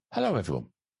Hello, everyone.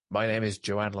 My name is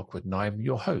Joanne Lockwood, and I'm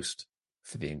your host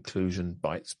for the Inclusion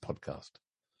Bites podcast.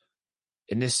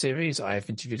 In this series, I have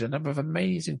interviewed a number of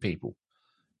amazing people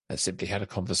and simply had a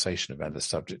conversation around the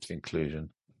subject of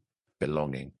inclusion,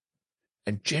 belonging,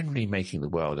 and generally making the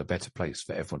world a better place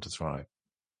for everyone to thrive.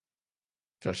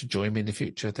 If you'd like to join me in the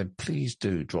future, then please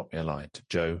do drop me a line to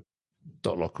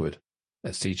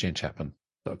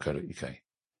joe.lockwood@cchainchapman.co.uk.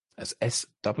 That's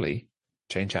S-E-E,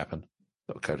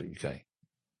 chainchapman.co.uk.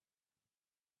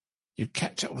 You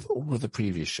catch up with all of the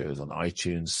previous shows on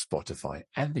iTunes, Spotify,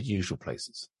 and the usual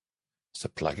places. So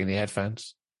plug in the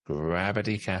headphones, grab a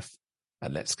decaf,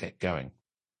 and let's get going.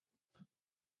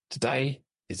 Today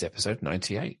is episode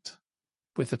 98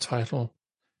 with the title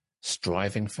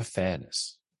Striving for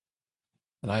Fairness.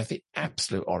 And I have the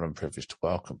absolute honor and privilege to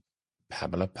welcome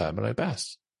Pamela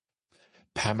Bass.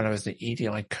 Pamela is an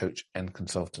EDI coach and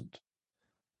consultant.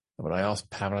 And when I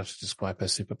asked Pamela to describe her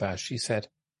superpower, she said,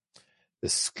 the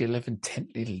skill of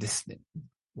intently listening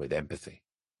with empathy.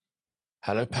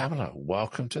 Hello, Pamela.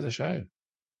 Welcome to the show.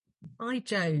 Hi,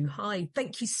 Joe. Hi.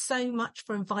 Thank you so much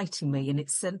for inviting me. And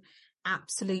it's an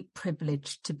absolute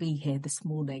privilege to be here this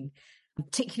morning,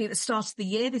 particularly at the start of the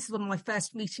year. This is one of my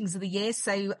first meetings of the year,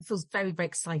 so it feels very, very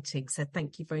exciting. So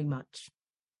thank you very much.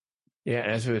 Yeah,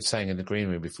 and as we were saying in the green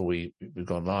room before we've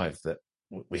gone live, that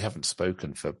we haven't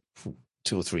spoken for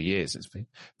 2 or 3 years. It's been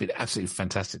absolutely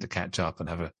fantastic to catch up and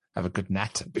have a good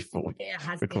natter before we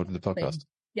recorded the podcast.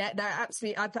 Yeah, no,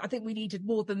 absolutely. I think we needed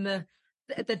more than the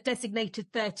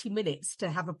designated 30 minutes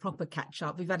to have a proper catch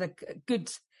up. We've had a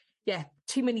good,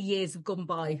 too many years have gone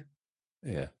by.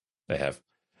 Yeah, they have.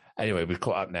 Anyway, we've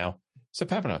caught up now. So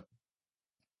Pamela,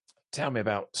 tell me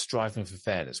about striving for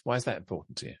fairness. Why is that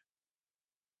important to you?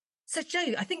 So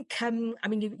Joe, I think,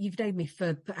 you've known me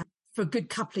for a good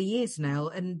couple of years now,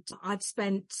 and I've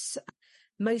spent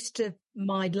most of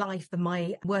my life and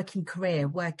my working career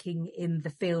working in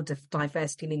the field of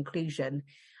diversity and inclusion.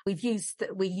 We're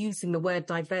using the word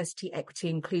diversity, equity,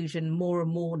 inclusion more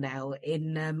and more now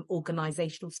in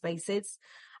organisational spaces.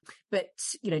 But,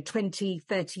 20,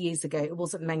 30 years ago, it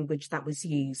wasn't language that was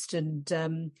used. And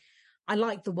I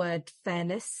like the word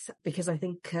fairness because I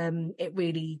think it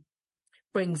really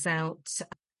brings out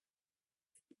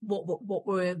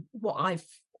what I've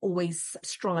always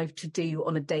strived to do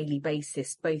on a daily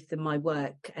basis, both in my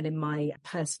work and in my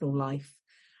personal life.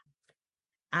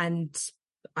 And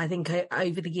I think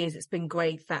over the years, it's been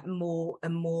great that more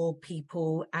and more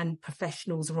people and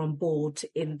professionals are on board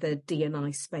in the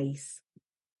D&I space.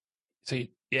 So,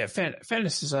 yeah,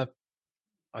 fairness is I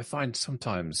find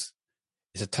sometimes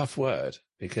it's a tough word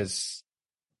because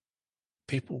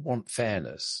people want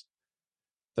fairness,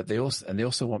 but they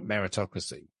also want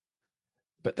meritocracy.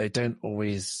 But they don't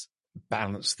always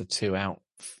balance the two out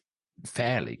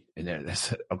fairly.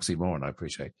 That's an oxymoron, I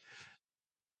appreciate.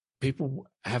 People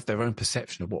have their own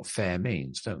perception of what fair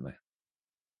means, don't they?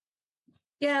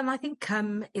 Yeah, and I think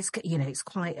it's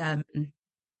quite a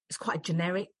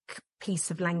generic piece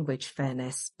of language,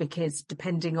 fairness, because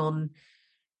depending on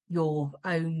your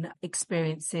own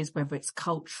experiences, whether it's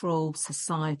cultural,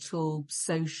 societal,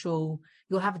 social,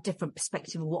 you'll have a different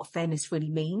perspective of what fairness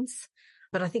really means.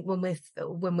 But I think when we're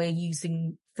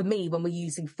using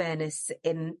fairness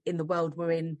in the world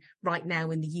we're in right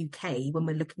now in the UK, when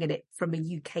we're looking at it from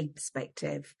a UK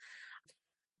perspective,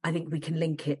 I think we can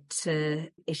link it to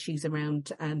issues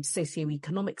around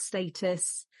socioeconomic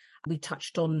status. We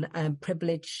touched on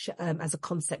privilege as a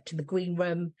concept in the green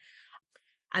room.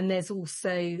 And there's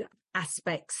also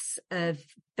aspects of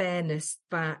fairness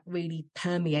that really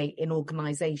permeate in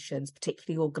organisations,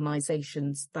 particularly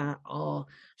organisations that are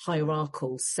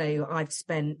hierarchical. So I've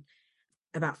spent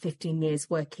about 15 years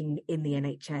working in the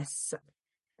NHS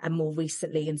and more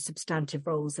recently in substantive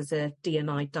roles as a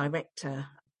D&I director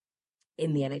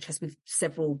in the NHS with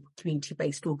several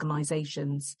community-based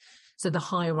organisations. So the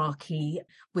hierarchy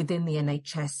within the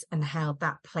NHS and how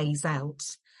that plays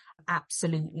out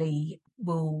absolutely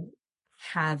will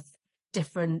have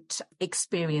different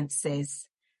experiences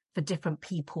for different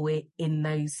people in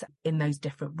those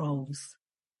different roles.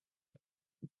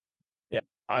 Yeah,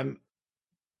 I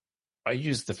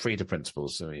use the FREEDA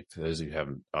principles. So for those of you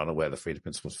who aren't aware of the FREEDA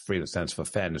principles, FREEDA stands for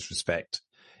fairness, respect,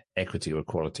 equity,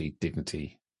 equality,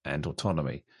 dignity, and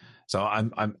autonomy. So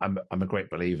I'm a great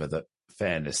believer that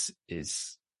fairness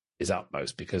is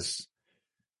utmost, because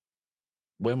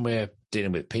when we're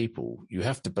dealing with people, you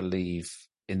have to believe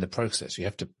in the process. You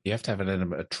have to have an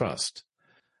element of trust.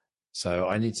 So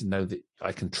I need to know that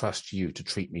I can trust you to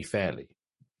treat me fairly,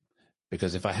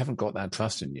 because if I haven't got that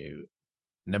trust in you,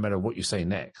 no matter what you say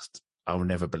next, I will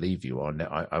never believe you, or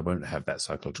I won't have that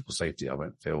psychological safety. I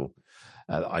won't feel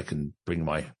I can bring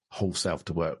my whole self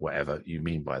to work, whatever you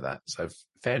mean by that. So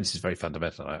fairness is very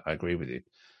fundamental. I agree with you.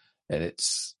 And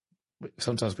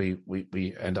sometimes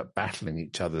we end up battling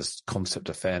each other's concept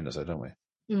of fairness, don't we?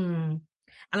 Mm.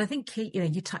 And I think,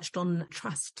 you touched on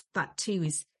trust. That too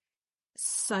is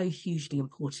so hugely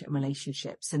important in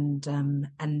relationships and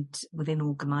within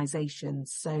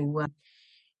organizations. So,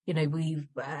 we've,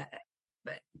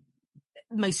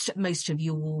 most of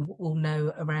you will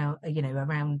know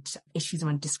around issues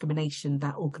around discrimination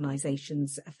that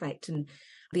organisations affect, and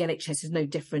the NHS is no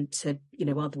different to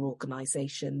other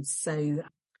organisations. So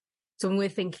when we're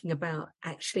thinking about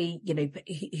actually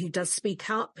who does speak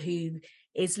up, who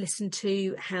is listened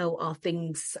to, how are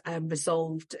things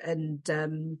resolved and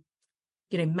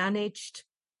managed,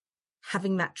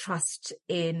 having that trust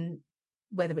in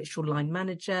whether it's your line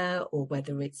manager or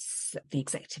whether it's the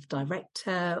executive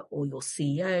director or your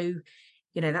CEO,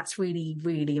 that's really,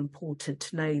 really important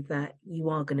to know that you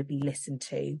are going to be listened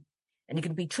to and you're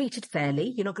going to be treated fairly.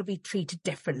 You're not going to be treated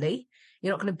differently.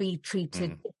 You're not going to be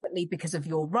treated differently because of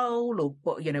your role or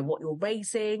what you're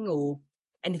raising or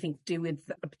anything to do with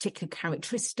a particular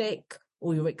characteristic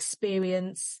or your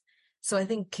experience. So I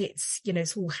think it's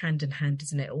all hand in hand,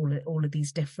 isn't it? All of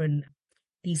these different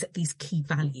these key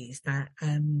values that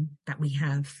we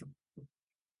have.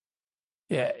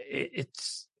 Yeah,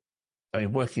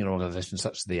 working in organisations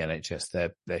such as the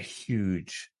NHS, they're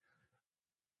huge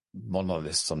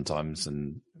monoliths sometimes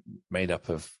and made up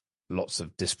of lots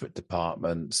of disparate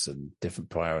departments and different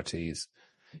priorities,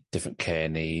 different care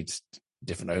needs,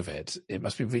 different overheads. It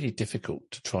must be really difficult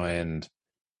to try and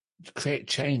create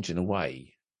change in a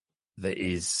way that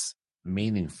is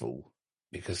meaningful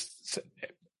because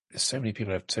so many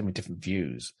people have so many different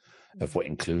views of what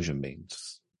inclusion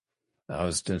means. I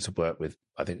was doing some work with,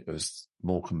 I think it was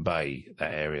Morecambe Bay,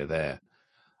 that area there,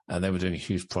 and they were doing a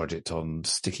huge project on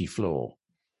sticky floor,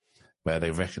 where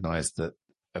they recognised that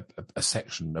a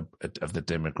section of the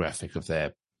demographic of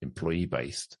their employee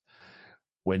base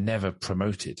were never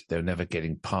promoted. They were never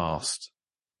getting past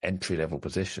entry-level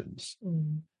positions.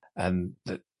 And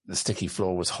the sticky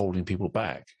floor was holding people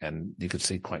back. And you could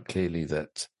see quite clearly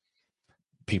that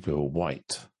people who were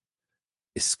white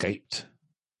escaped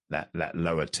that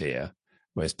lower tier,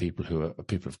 whereas people who are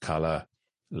people of colour,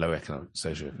 low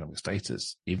socioeconomic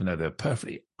status, even though they're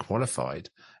perfectly qualified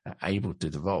and able to do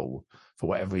the role, for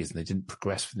whatever reason, they didn't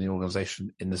progress within the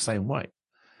organisation in the same way.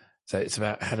 So it's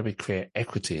about how do we create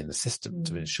equity in the system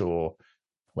to ensure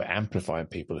we're amplifying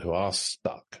people who are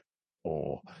stuck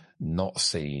or not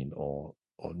seen or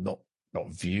not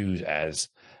viewed as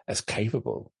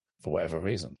capable for whatever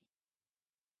reason.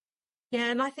 Yeah,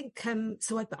 and I think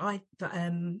so.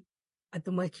 I've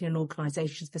been working in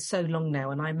organisations for so long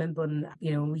now, and I remember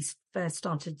when we first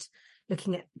started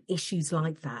looking at issues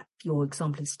like that, your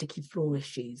example of sticky floor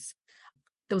issues,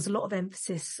 there was a lot of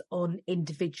emphasis on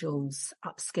individuals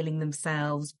upskilling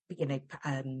themselves,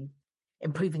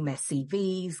 improving their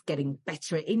CVs, getting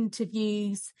better at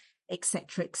interviews,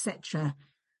 etc., etc.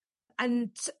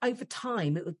 And over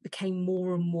time, it became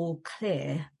more and more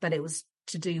clear that it was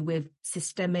to do with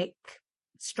systemic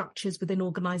structures within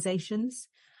organisations.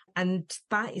 And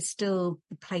that is still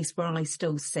the place where I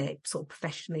still sit sort of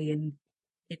professionally in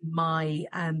my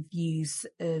views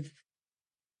of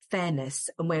fairness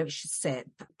and where it should sit.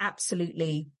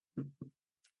 Absolutely,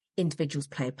 individuals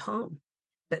play a part,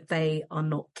 but they are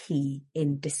not key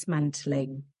in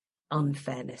dismantling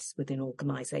unfairness within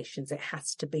organisations. It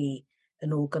has to be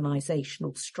an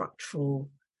organisational, structural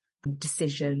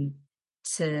decision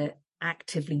to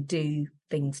actively do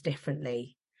things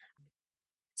differently.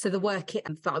 So the work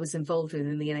that I was involved with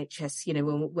in the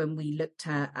NHS, when we looked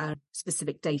at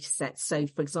specific data sets. So,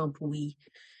 for example, we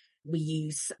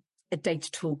use a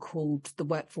data tool called the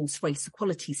Workforce Race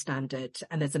Equality Standard,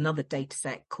 and there's another data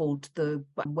set called the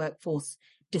Workforce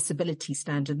Disability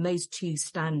Standard. And those two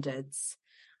standards,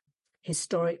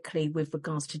 historically, with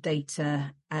regards to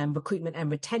data and recruitment and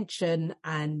retention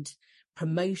and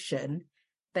promotion,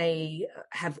 they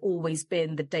have always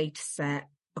been the data set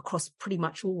across pretty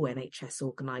much all NHS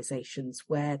organisations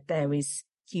where there is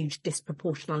huge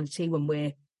disproportionality when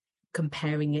we're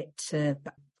comparing it to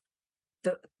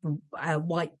the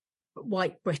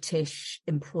white British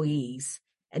employees.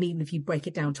 And even if you break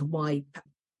it down to white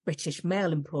British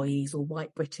male employees or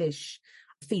white British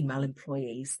female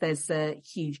employees, there's a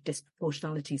huge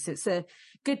disproportionality. So it's a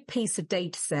good piece of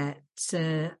data set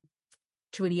to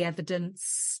really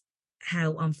evidence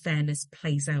how unfairness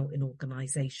plays out in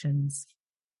organisations.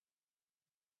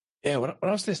 Yeah, when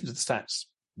I was listening to the stats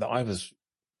that I was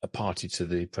a party to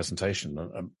the presentation,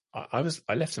 I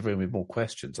left the room with more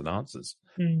questions than answers.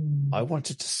 I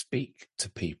wanted to speak to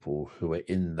people who are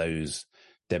in those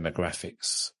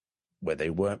demographics where they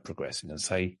weren't progressing and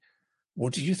say,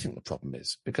 what do you think the problem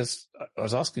is? Because I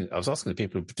was asking the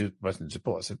people who do resident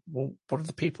support. I said, well, what are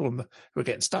the people who are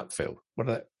getting stuck, Phil? What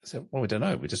are they? I said, well, we don't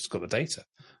know. We just got the data.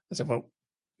 I said, well,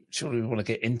 surely we want to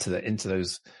get into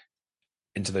those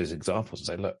examples and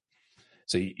say, look,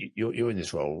 so you're in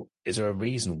this role. Is there a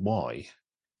reason why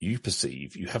you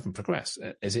perceive you haven't progressed?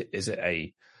 Is it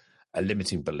a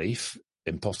limiting belief,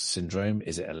 imposter syndrome?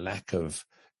 Is it a lack of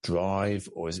drive,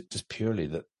 or is it just purely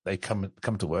that they come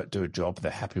to work, do a job,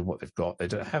 they're happy with what they've got, they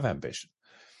don't have ambition?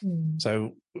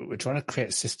 So we're trying to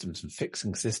create systems and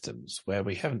fixing systems where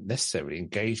we haven't necessarily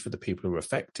engaged with the people who are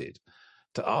affected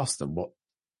to ask them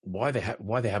why they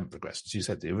haven't progressed. As you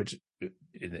said,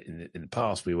 in the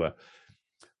past we were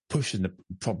pushing the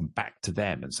problem back to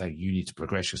them and saying, you need to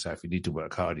progress yourself, you need to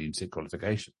work harder, you need to take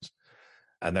qualifications,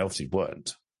 and they obviously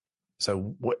weren't.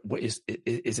 So what is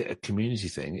it a community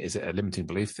thing? Is it a limiting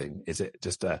belief thing? Is it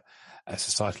just a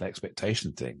societal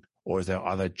expectation thing? Or is there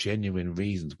other genuine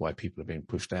reasons why people are being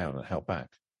pushed down and held back?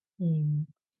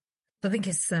 I think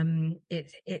it's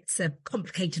a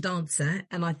complicated answer,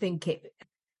 and I think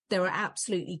there are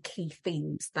absolutely key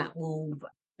themes that will,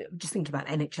 just think about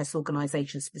NHS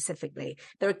organisations specifically,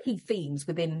 there are key themes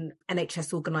within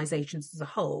NHS organisations as a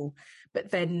whole,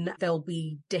 but then there'll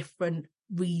be different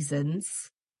reasons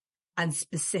and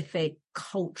specific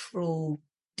cultural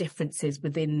differences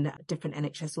within different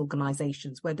NHS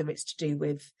organisations, whether it's to do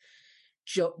with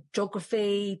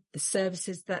geography, the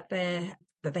services that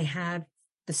they have,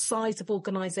 the size of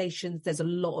organisations. There's a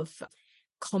lot of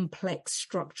complex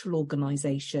structural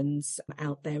organisations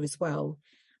out there as well.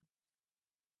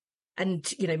 And,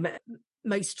 even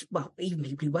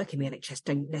people who work in the NHS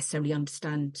don't necessarily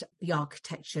understand the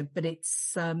architecture, but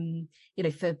it's,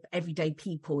 for everyday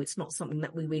people, it's not something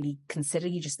that we really consider.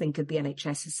 You just think of the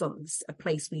NHS as a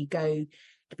place where you go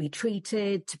to be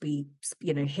treated, to be,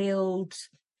 healed,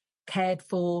 cared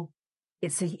for.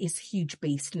 It's a huge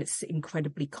beast, and it's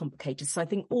incredibly complicated. So I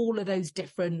think all of those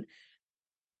different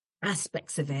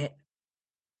aspects of it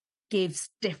gives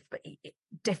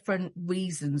different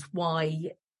reasons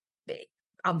why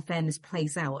unfairness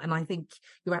plays out. And I think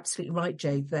you're absolutely right,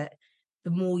 Joe, that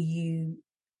the more you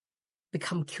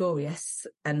become curious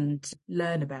and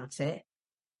learn about it,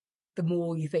 the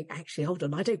more you think, actually, hold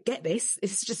on, I don't get this.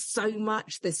 It's just so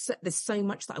much. There's so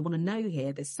much that I want to know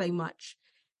here. There's so much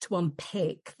to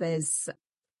unpick. There's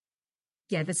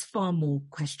far more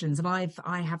questions. And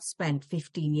I have spent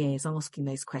 15 years asking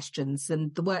those questions.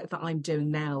 And the work that I'm doing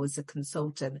now as a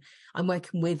consultant, I'm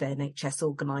working with NHS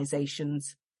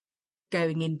organisations,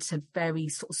 going into very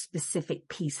sort of specific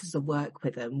pieces of work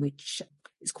with them, which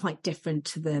is quite different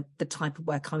to the type of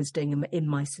work I was doing in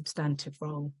my substantive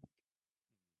role.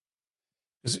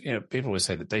 Because, people always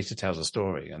say that data tells a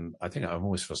story, and I think I'm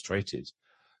always frustrated,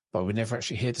 but we never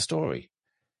actually hear the story.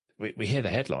 We hear the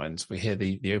headlines, we hear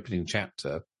the opening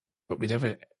chapter, but we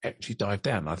never actually dive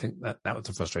down. I think that was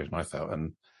the frustration I felt.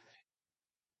 And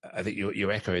I think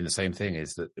you're echoing the same thing,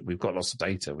 is that we've got lots of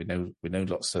data. We know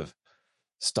lots of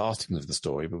starting of the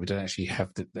story, but we don't actually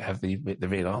have the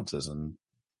real answers. And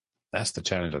that's the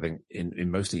challenge, I think,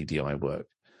 in most EDI work,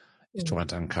 is trying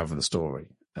to uncover the story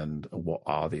and what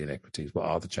are the inequities, what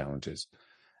are the challenges.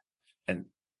 And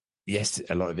yes,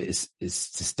 a lot of it is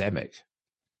systemic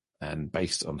and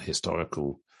based on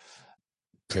historical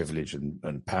privilege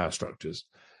and power structures.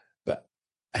 But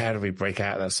how do we break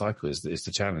out of that cycle is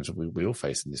the challenge that we all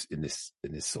face in this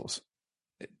sort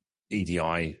of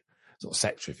EDI sort of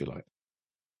sector, if you like.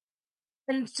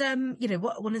 And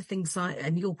one of the things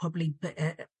and you'll probably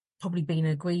be in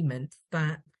agreement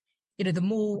that the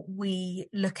more we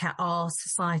look at our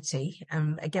society,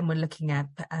 again we're looking at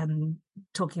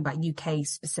talking about UK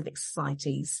specific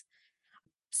societies,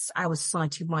 our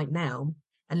society right now,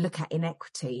 and look at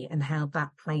inequity and how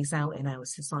that plays out in our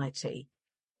society,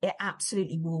 it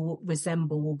absolutely will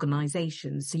resemble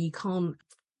organisations. So you can't,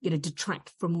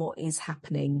 detract from what is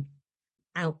happening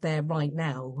out there right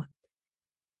now.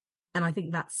 And I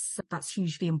think that's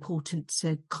hugely important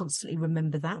to constantly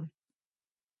remember that.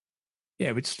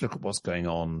 Yeah, we just look at what's going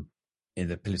on in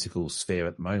the political sphere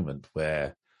at the moment,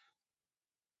 where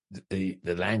the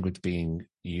language being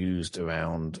used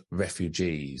around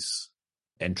refugees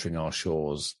entering our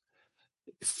shores,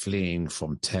 fleeing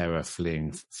from terror,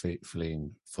 fleeing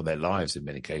for their lives in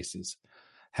many cases,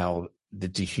 how the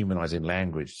dehumanizing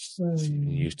language is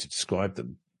used to describe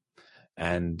them.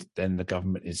 And then the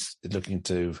government is looking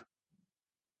to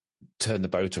turn the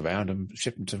boat around and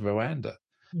ship them to Rwanda.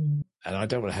 And I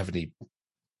don't want to have any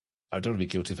I don't want to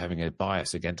be guilty of having a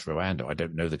bias against Rwanda. I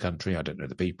don't know the country. I don't know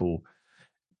the people.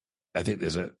 I think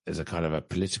there's a kind of a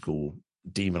political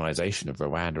demonization of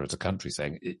Rwanda as a country,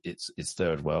 saying it's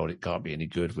third world. It can't be any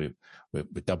good. We're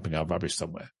dumping our rubbish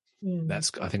somewhere.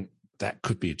 I think that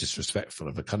could be disrespectful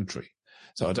of a country.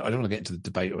 So I don't want to get into the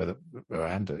debate whether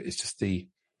Rwanda. It's just the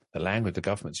language the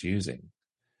government's using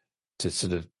to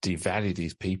sort of devalue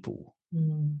these people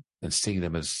and see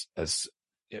them as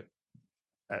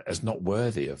not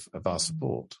worthy of our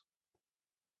support.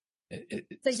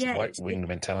 It's right-wing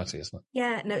mentality, isn't it?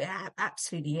 Yeah, no, it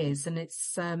absolutely is. And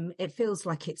it's, it feels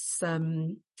like it's,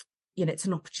 it's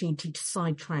an opportunity to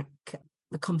sidetrack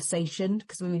the conversation,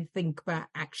 because when we think about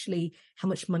actually how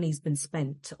much money's been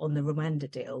spent on the Rwanda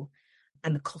deal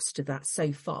and the cost of that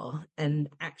so far, and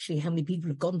actually how many people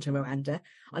have gone to Rwanda,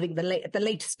 I think the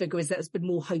latest figure is that there's been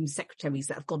more Home Secretaries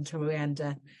that have gone to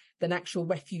Rwanda than actual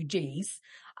refugees.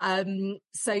 So,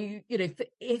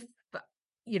 if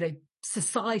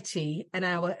society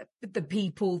and the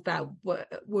people that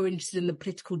were interested in the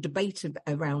political debate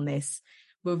around this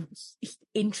were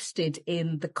interested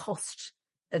in the cost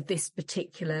of this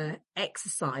particular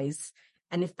exercise,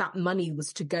 and if that money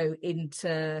was to go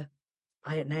into,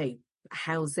 I don't know,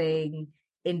 housing,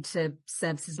 into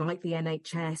services like the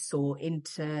NHS, or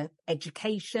into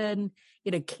education,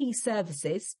 key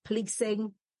services,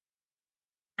 policing,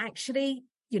 actually,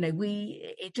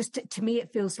 to me,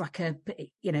 it feels like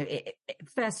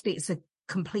firstly, it's a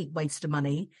complete waste of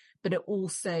money, but it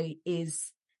also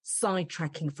is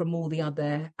sidetracking from all the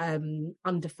other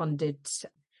underfunded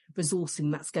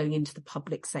resourcing that's going into the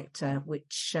public sector,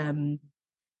 which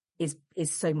is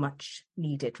so much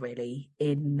needed, really,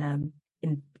 in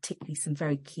particularly some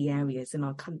very key areas in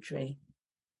our country.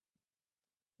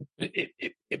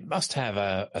 It must have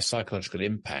a psychological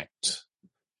impact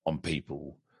on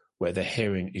people, where they're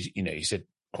hearing, you said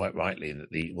quite rightly that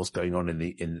what's going on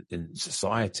in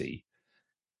society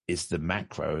is the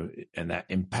macro, and that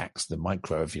impacts the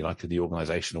micro, if you like, of the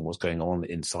organisation, or what's going on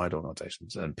inside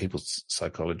organisations and people's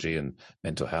psychology and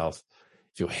mental health.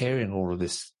 If you're hearing all of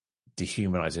this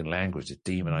dehumanising language, this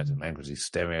demonising language, these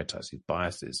stereotypes, these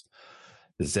biases,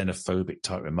 the xenophobic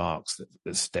type remarks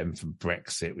that stem from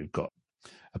Brexit, we've got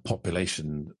a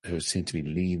population who seem to be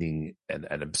leaning, and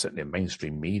certainly a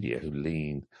mainstream media who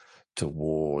lean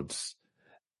towards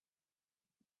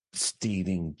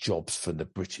stealing jobs from the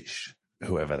British,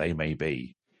 whoever they may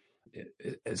be,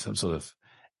 some sort of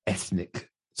ethnic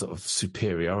sort of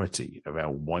superiority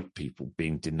around white people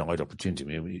being denied opportunity. I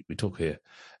mean, we talk here,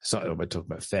 we're talking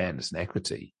about fairness and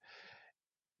equity.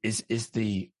 Is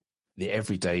the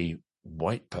everyday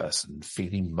white person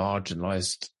feeling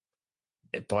marginalised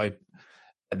by,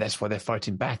 and that's why they're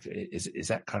fighting back? Is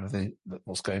that kind of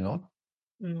what's going on?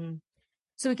 Mm.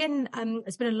 So again,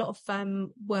 there's been a lot of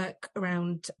work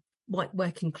around white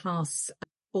working class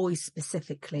boys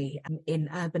specifically in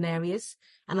urban areas.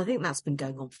 And I think that's been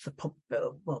going on for,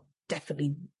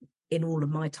 definitely in all of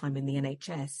my time in the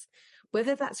NHS.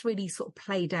 Whether that's really sort of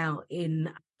played out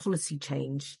in policy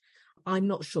change, I'm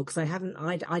not sure, because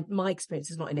my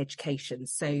experience is not in education.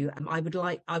 So I would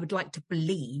like to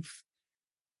believe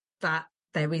that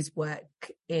there is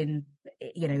work in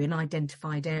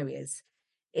identified areas.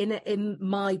 In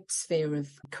my sphere of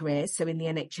career, so in the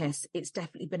NHS, it's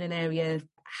definitely been an area,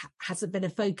 hasn't been a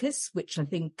focus, which I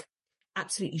think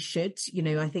absolutely should.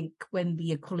 I think when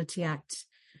the Equality Act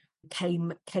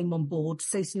came on board,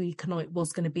 socioeconomic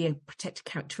was going to be a protected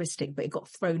characteristic, but it got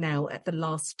thrown out at the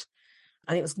last,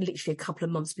 I think it was literally a couple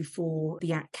of months before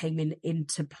the Act came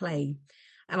into play.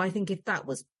 And I think if that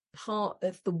was part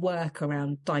of the work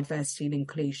around diversity and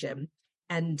inclusion,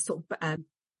 and sort of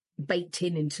baked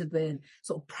into the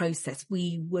sort of process,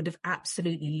 we would have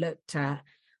absolutely looked at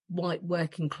white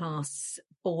working class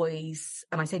boys.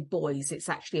 And I say boys, it's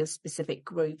actually a specific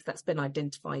group that's been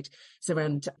identified. So I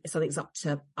think it's up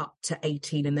to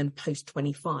 18, and then post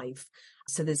 25.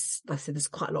 So there's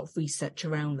quite a lot of research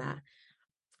around that.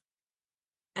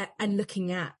 And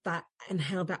looking at that and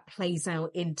how that plays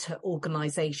out into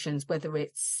organisations, whether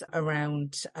it's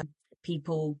around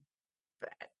people,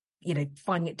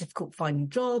 finding it difficult finding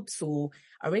jobs, or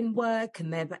are in work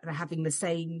and they're having the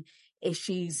same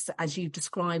issues as you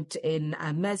described in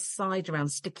Mez's side around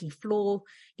sticky floor.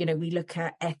 We look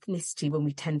at ethnicity when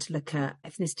we tend to look at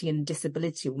ethnicity and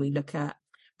disability when we look at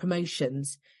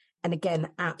promotions. And again,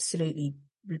 absolutely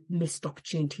missed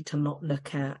opportunity to not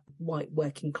look at white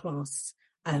working class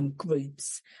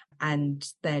groups and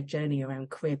their journey around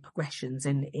career progressions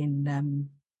in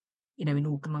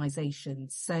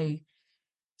organisations.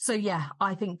 So yeah,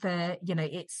 I think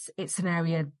it's an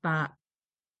area that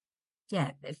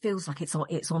Yeah, it feels like it's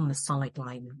on the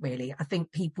sideline, really. I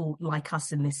think people like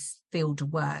us in this field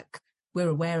of work, we're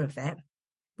aware of it,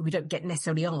 but we don't get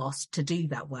necessarily asked to do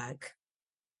that work.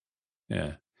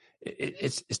 Yeah.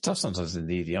 It's tough sometimes in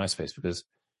the EDI space because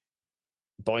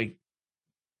by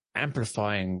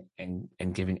amplifying and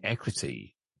giving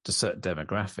equity to certain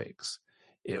demographics,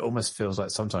 it almost feels like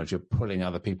sometimes you're pulling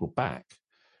other people back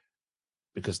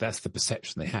because that's the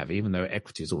perception they have, even though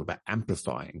equity is all about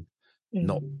amplifying,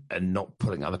 not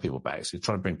pulling other people back. So you're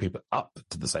trying to bring people up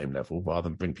to the same level rather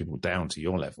than bring people down to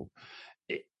your level.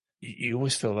 You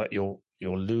always feel like you're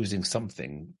losing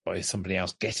something by somebody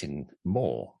else getting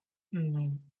more.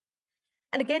 Mm.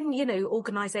 And again,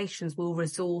 organisations will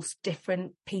resource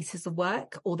different pieces of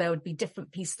work, or there would be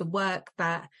different pieces of work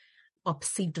that are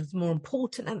perceived as more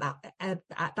important at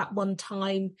that one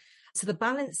time. So the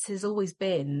balance has always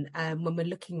been, when we're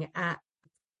looking at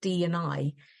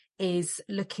D&I, is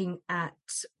looking at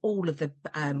all of the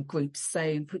groups.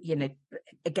 So,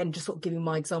 again, just sort of giving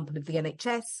my example of the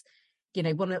NHS,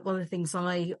 one of the things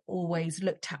I always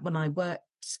looked at when I worked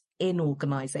in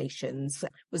organisations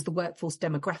was the workforce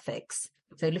demographics.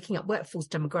 So looking at workforce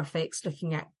demographics,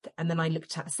 and then I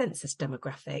looked at the census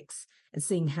demographics and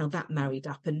seeing how that married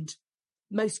up. And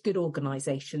most good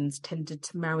organisations tended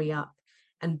to marry up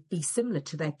and be similar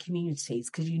to their communities,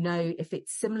 because if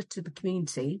it's similar to the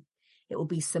community, it will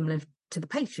be similar to the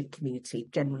patient community,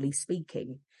 generally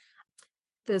speaking.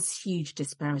 There's huge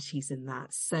disparities in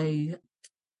that. So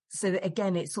that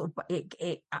again,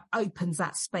 it opens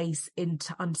that space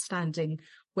into understanding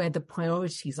where the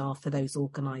priorities are for those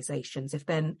organisations. If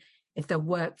their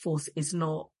workforce is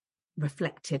not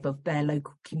reflective of their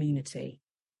local community.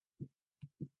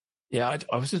 Yeah,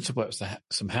 I was into work with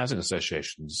some housing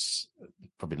associations,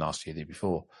 probably last year, the year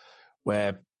before,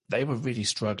 where they were really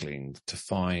struggling to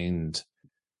find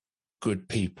good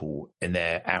people in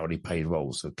their hourly paid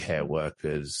roles, so care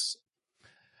workers.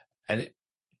 And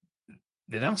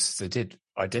the analysis they did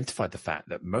identified the fact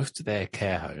that most of their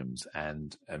care homes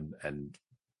and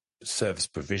service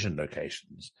provision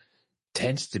locations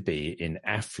tended to be in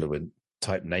affluent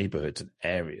type neighborhoods and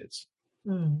areas.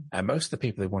 And most of the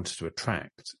people they wanted to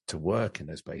attract to work in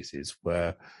those spaces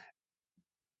were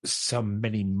some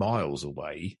many miles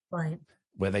away, right,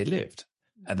 where they lived.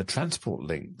 And the transport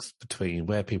links between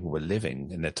where people were living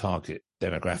in their target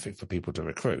demographic for people to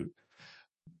recruit,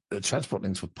 the transport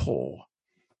links were poor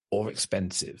or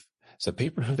expensive. So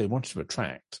people who they wanted to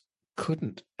attract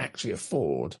couldn't actually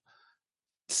afford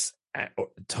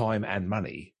time and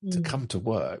money to come to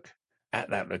work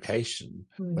at that location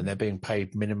when they're being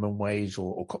paid minimum wage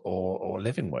or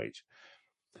living wage.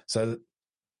 So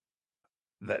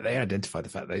they identified the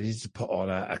fact they needed to put on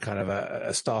a kind of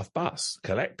a staff bus,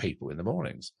 collect people in the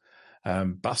mornings,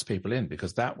 bus people in,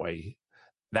 because that way,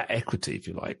 that equity, if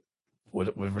you like,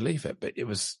 would relieve it. But it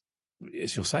was,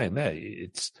 as you're saying there,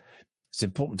 it's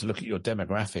important to look at your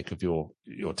demographic of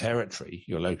your territory,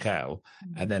 your locale,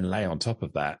 and then lay on top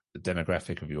of that the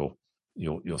demographic of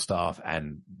your staff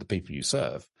and the people you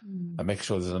serve, and make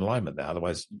sure there's an alignment there.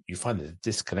 Otherwise, you find there's a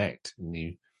disconnect, and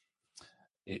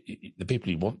the people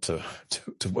you want to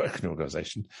work in an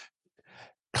organisation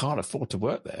can't afford to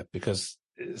work there because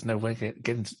there's no way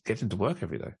getting to work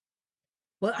every day.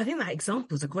 Well, I think that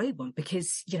example is a great one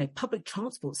because, public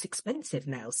transport's expensive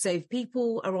now. So if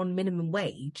people are on minimum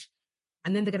wage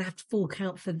and then they're going to have to fork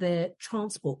out for the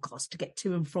transport cost to get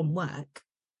to and from work,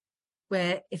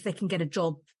 where if they can get a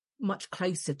job much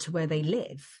closer to where they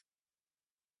live,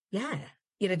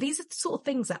 these are the sort of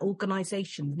things that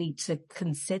organisations need to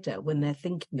consider when they're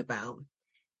thinking about,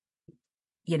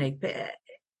 who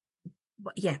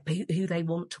they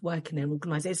want to work in their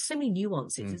organisation. There's so many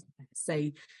nuances, isn't there?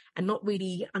 So, and not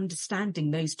really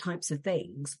understanding those types of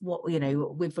things,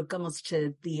 with regards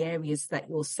to the areas that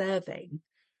you're serving.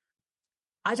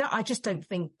 I just don't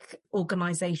think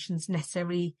organisations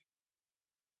necessarily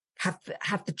have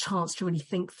the chance to really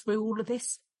think through all of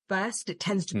this first. It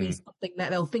tends to be something that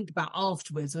they'll think about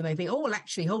afterwards when they think, oh, well,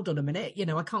 actually, hold on a minute.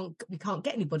 We can't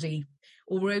get anybody,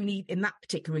 or we're only, in that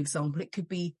particular example, it could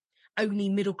be only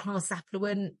middle class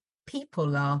affluent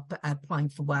people are applying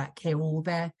for work here, or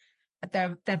they're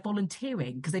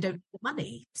volunteering because they don't have the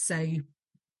money. So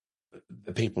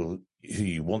the people who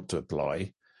you want to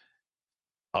apply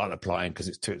aren't applying because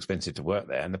it's too expensive to work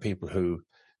there, and the people who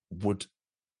would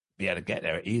be able to get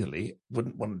there easily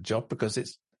wouldn't want a job because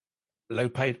it's low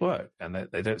paid work, and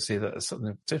they don't see that as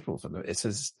something suitable for them.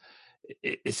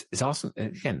 It's asking,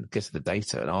 again, get to the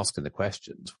data and asking the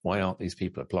questions. Why aren't these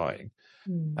people applying?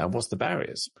 And what's the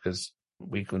barriers? Because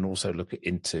we can also look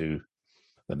into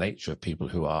the nature of people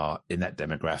who are in that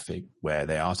demographic where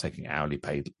they are taking hourly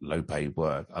paid, low paid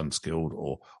work, unskilled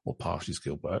or partially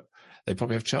skilled work. They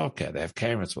probably have childcare. They have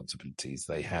care responsibilities.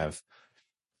 They have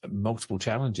multiple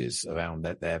challenges around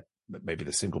that. They're maybe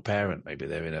the single parent, maybe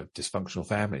they're in a dysfunctional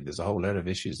family. There's a whole load of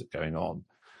issues that are going on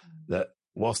that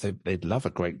whilst they'd love a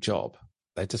great job,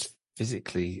 they just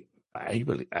physically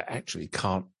actually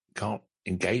can't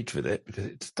engage with it because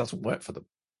it just doesn't work for them.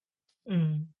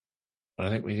 Mm. And I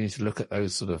think we need to look at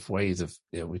those sort of ways of,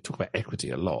 we talk about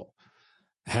equity a lot.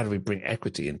 How do we bring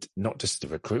equity into not just the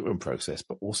recruitment process,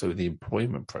 but also the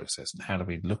employment process? And how do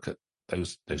we look at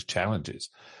those challenges?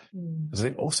 Because I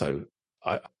think also,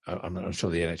 I'm sure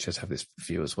the NHS have this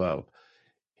view as well,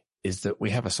 is that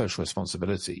we have a social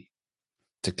responsibility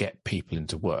to get people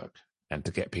into work and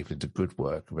to get people into good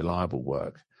work, reliable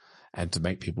work, and to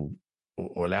make people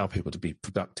or allow people to be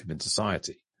productive in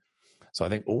society. So I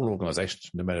think all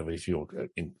organisations, no matter if you're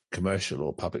in commercial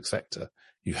or public sector,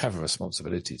 you have a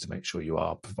responsibility to make sure you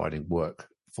are providing work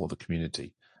for the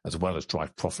community as well as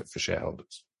drive profit for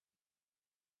shareholders.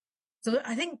 So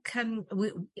I think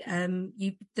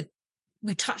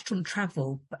we touched on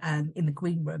travel in the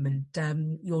green room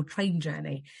and your train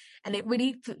journey, and it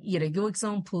really, your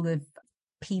example of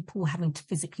people having to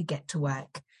physically get to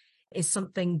work is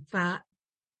something that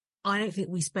I don't think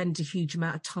we spend a huge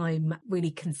amount of time really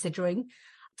considering.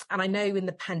 And I know in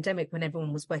the pandemic, when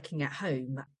everyone was working at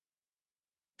home,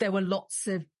 there were lots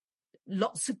of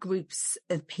groups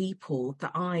of people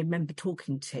that I remember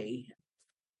talking to,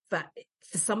 that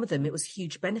for some of them, it was a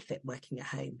huge benefit working at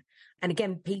home. And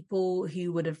again, people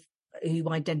who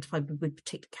identified with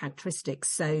particular characteristics.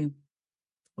 So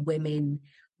women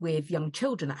with young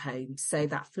children at home. So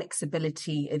that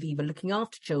flexibility of either looking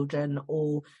after children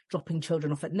or dropping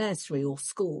children off at nursery or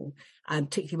school,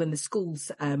 particularly when the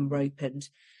schools were opened.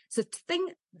 So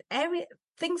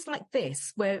things like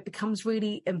this, where it becomes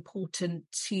really important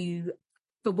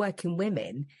for working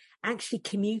women, actually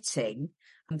commuting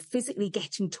and physically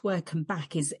getting to work and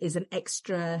back is an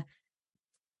extra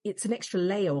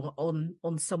layer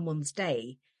on someone's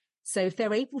day. So if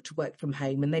they're able to work from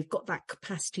home and they've got that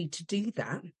capacity to do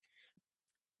that,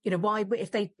 why,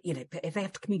 if they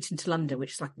have to commute into London,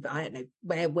 which is like, I don't know,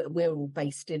 where we're all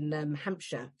based in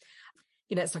Hampshire,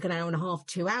 it's like an hour and a half,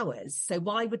 2 hours. So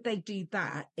why would they do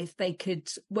that if they could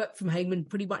work from home and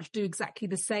pretty much do exactly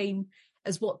the same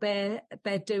as what they're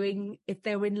doing if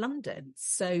they're in London?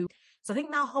 So I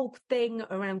think that whole thing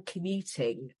around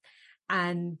commuting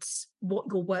and what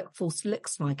your workforce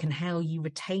looks like and how you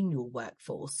retain your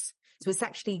workforce. So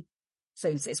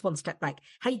it's one step back.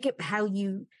 How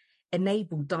you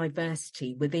enable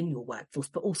diversity within your workforce,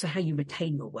 but also how you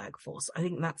retain your workforce. I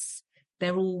think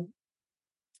they're all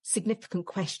significant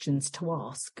questions to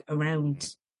ask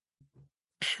around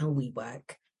how we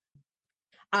work.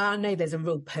 I know there's a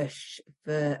real push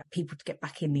for people to get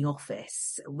back in the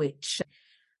office, which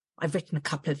I've written a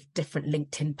couple of different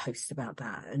LinkedIn posts about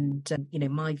that. And,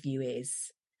 my view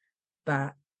is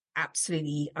that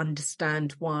absolutely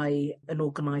understand why an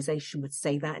organisation would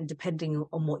say that. And depending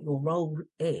on what your role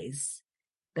is,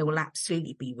 there will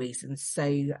absolutely be reasons. So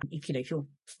if you're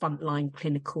frontline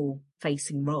clinical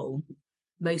facing role,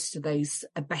 most of those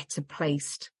are better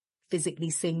placed physically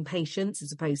seeing patients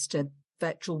as opposed to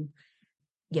virtual,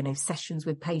 sessions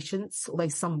with patients, although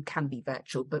some can be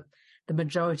virtual, but the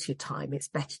majority of time it's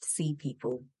better to see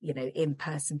people, in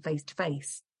person, face to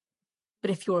face.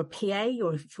 But if you're a PA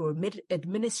or if you're an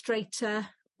administrator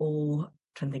or I'm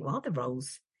trying to think of other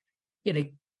roles,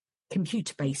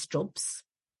 computer-based jobs,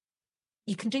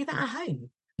 you can do that at home.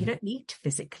 You don't need to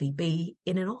physically be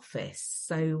in an office.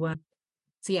 So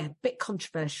yeah, a bit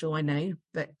controversial, I know,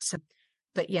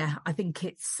 but yeah, I think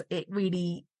it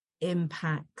really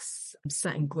impacts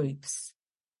certain groups.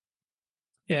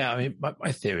 Yeah, I mean,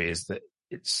 my theory is that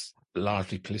it's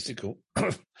largely political.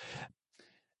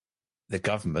 The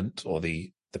government or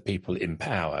the people in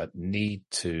power need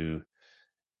to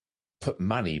put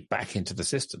money back into the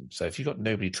system. So if you've got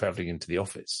nobody travelling into the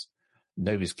office,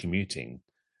 nobody's commuting,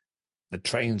 the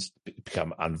trains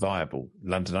become unviable.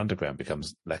 London Underground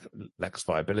becomes lacks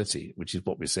viability, which is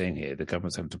what we're seeing here. The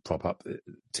government's having to prop up the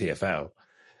TfL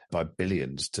by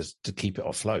billions to keep it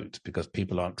afloat because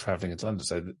people aren't travelling into London.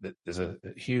 So there's a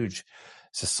huge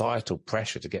societal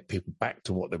pressure to get people back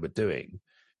to what they were doing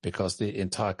because the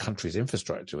entire country's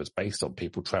infrastructure was based on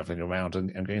people travelling around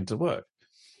and going to work.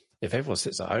 If everyone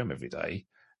sits at home every day,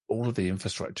 all of the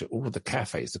infrastructure, all of the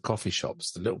cafes, the coffee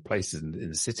shops, the little places in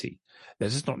the city, they're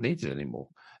just not needed anymore.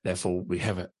 Therefore, we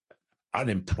have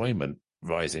unemployment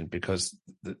rising because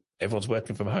everyone's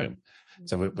working from home.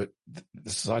 So the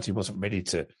society wasn't ready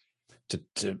to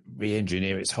to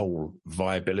re-engineer its whole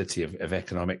viability of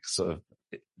economic sort of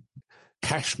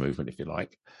cash movement, if you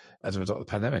like, as a result of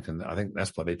the pandemic. And I think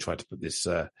that's why they tried to put this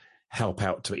help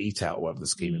out to eat out, whatever the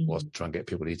scheme was, to try and get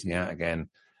people eating out again,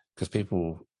 because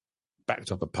people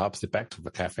backed up the pubs, they backed up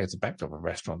the cafes, they backed up the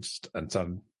restaurants, and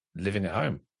started living at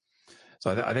home.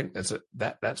 So I think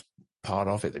that's part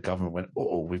of it. The government went,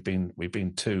 oh, we've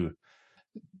been too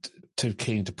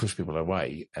keen to push people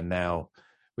away, and now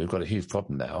we've got a huge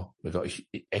problem. Now we've got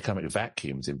economic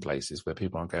vacuums in places where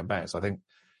people aren't going back. So I think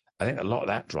a lot of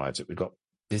that drives it. We've got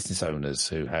business owners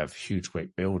who have huge,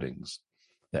 great buildings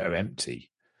that are empty.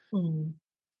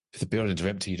 If the buildings are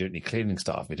empty, you don't need cleaning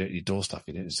staff, you don't need door staff,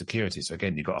 you don't need security. So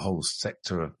again, you've got a whole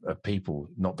sector of people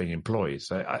not being employed.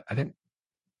 So I think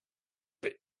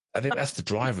that's the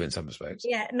driver in some respects.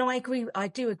 Yeah, no, I agree. I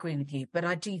do agree with you, but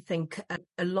I do think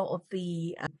a lot of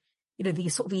the, the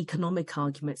sort of economic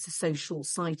arguments are so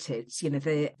short-sighted.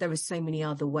 There are so many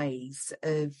other ways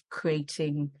of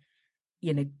creating,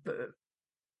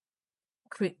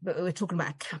 we're talking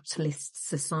about a capitalist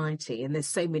society, and there's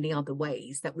so many other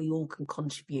ways that we all can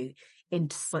contribute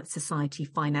into society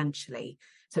financially.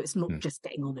 So it's not just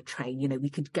getting on a train. We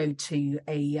could go to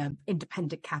a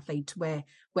independent cafe to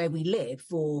where we live,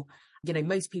 or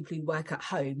most people who work at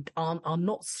home are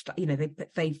not.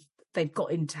 They've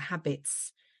got into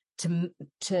habits to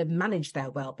manage their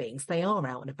well-being. So they are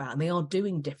out and about, and they are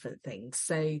doing different things.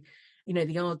 So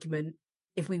the argument,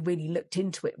 if we really looked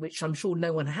into it, which I'm sure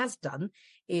no one has done,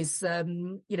 is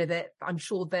that I'm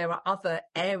sure there are other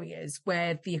areas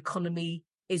where the economy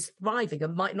is thriving,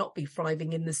 and might not be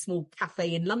thriving in the small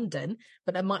cafe in London,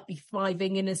 but it might be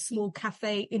thriving in a small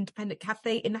cafe, independent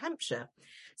cafe in Hampshire.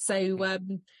 So,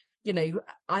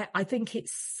 I think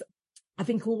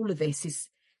all of this is,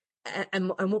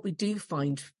 and what we do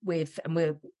find with, and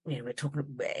we're talking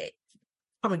about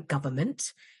current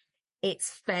government,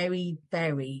 it's very,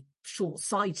 very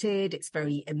short-sighted. It's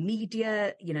very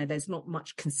immediate. There's not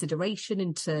much consideration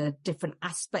into different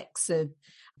aspects of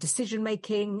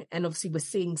decision-making. And obviously we're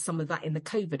seeing some of that in the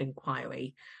COVID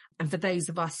inquiry. And for those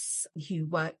of us who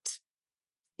worked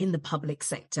in the public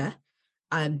sector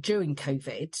during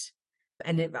COVID,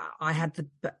 and I had the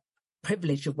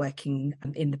privilege of working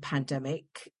in the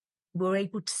pandemic, we're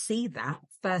able to see that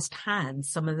firsthand,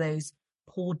 some of those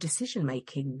poor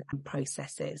decision-making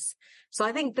processes. So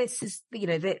I think this is,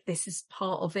 this is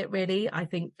part of it, really. I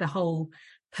think the whole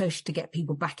push to get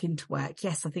people back into work,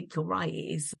 yes, I think you're right, it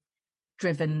is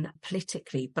driven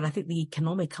politically, but I think the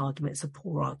economic argument is a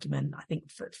poor argument. I think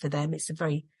for them, it's a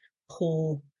very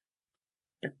poor,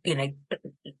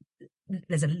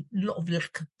 there's a lot of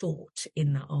lack of thought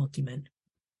in that argument.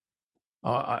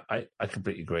 I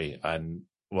completely agree. And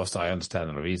whilst I understand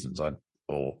the reasons,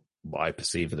 or what I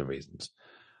perceive are the reasons,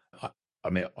 I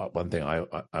mean, one thing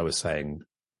I was saying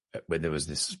when there was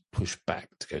this push back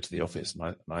to go to the office,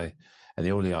 and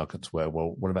the only arguments were,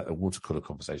 well, what about the water cooler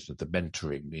conversation, the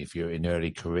mentoring? If you're in early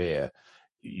career,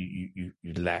 you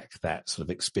lack that sort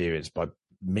of experience by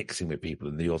mixing with people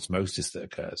and the osmosis that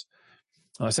occurs.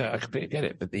 And I say I completely get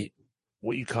it, but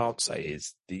what you can't say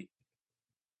is the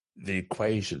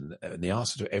equation, and the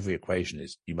answer to every equation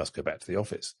is you must go back to the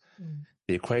office.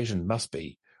 The equation must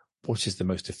be, what is the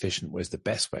most efficient, what is the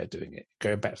best way of doing it?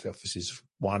 Going back to the office is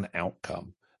one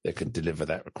outcome that can deliver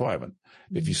that requirement.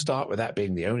 If you start with that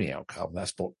being the only outcome,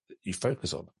 that's what you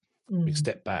focus on. We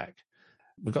step back.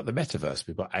 We've got the metaverse,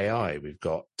 we've got AI, we've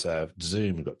got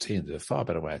Zoom, we've got Teams. There's a far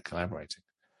better way of collaborating.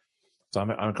 So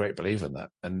I'm a great believer in that.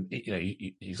 And,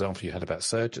 the example you had about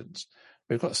surgeons,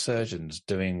 we've got surgeons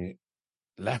doing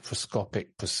laparoscopic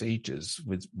procedures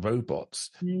with robots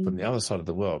from the other side of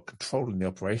the world, controlling the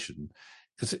operation,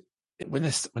 because when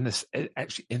they're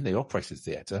actually in the operating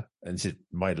theatre, and this is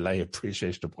my lay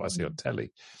appreciation of what I see on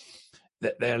telly,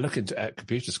 that they're looking at a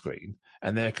computer screen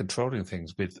and they're controlling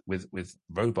things with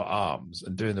robot arms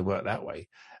and doing the work that way.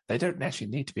 They don't actually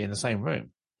need to be in the same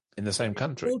room, in the same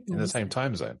country, in the same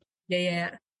time zone.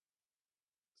 Yeah.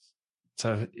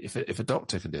 So if a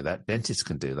doctor can do that, dentists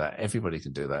can do that, everybody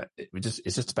can do that.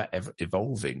 It's just about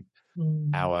evolving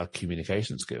our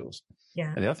communication skills.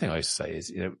 Yeah. And the other thing I used to say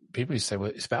is, people used to say, well,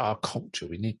 it's about our culture.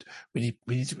 We need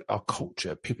our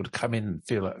culture, people to come in and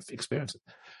feel like experience it.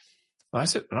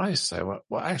 And I used to say,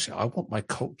 well, actually, I want my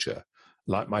culture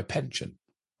like my pension.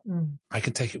 I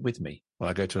can take it with me when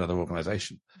I go to another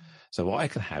organization. So what I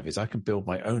can have is I can build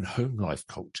my own home life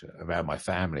culture around my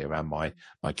family, around my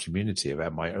community,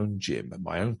 around my own gym,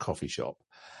 my own coffee shop.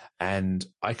 And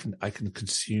I can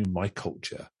consume my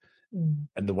culture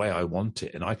and the way I want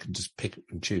it. And I can just pick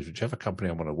and choose whichever company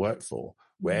I want to work for,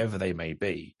 wherever they may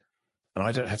be. And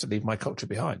I don't have to leave my culture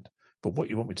behind. But what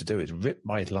you want me to do is rip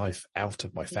my life out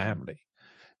of my family,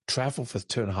 travel for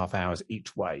 2.5 hours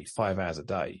each way, 5 hours a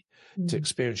day to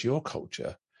experience your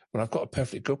culture when I've got a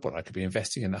perfectly good one I could be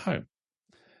investing in at home.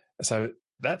 So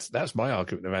that's my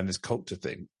argument around this culture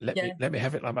thing. Let me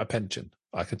have it like my pension.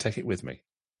 I can take it with me.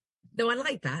 No, I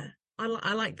like that.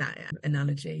 I like that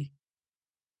analogy.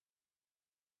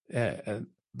 Yeah,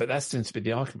 but that seems to be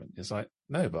the argument. It's like,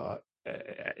 no, but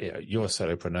you're a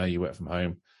solopreneur. You work from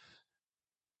home.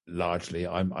 Largely,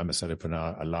 I'm a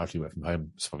solopreneur. I largely work from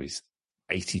home. It's probably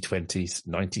 80-20,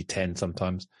 90-10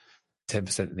 sometimes.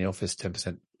 10% in the office,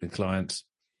 10% with clients.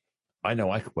 I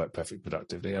know I could work perfectly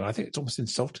productively, and I think it's almost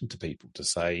insulting to people to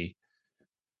say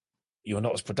you're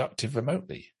not as productive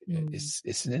remotely.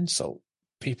 It's an insult.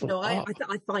 People are.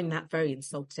 I find that very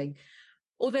insulting.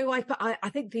 Although I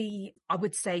think I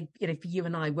would say, for you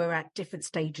and I, we're at different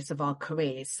stages of our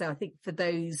careers. So I think for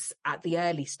those at the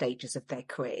early stages of their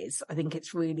careers, I think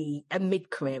it's really a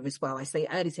mid-career as well. I say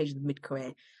early stages of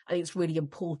mid-career. I think it's really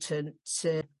important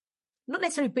to not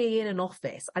necessarily be in an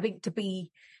office. I think to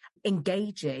be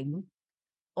engaging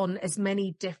on as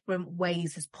many different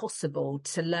ways as possible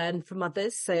to learn from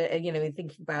others. So,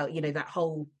 thinking about, that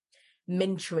whole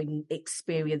mentoring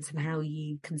experience and how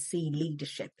you can see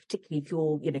leadership, particularly if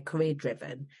you're, career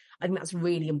driven. I think that's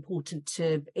really important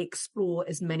to explore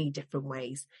as many different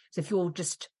ways. So if you're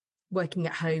just working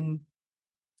at home,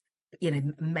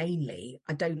 mainly,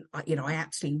 I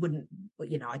absolutely wouldn't,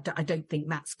 I don't think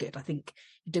that's good. I think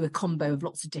you do a combo of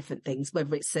lots of different things,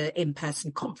 whether it's an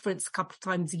in-person conference a couple of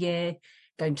times a year,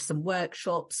 going to some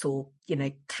workshops or,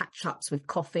 catch ups with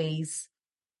coffees.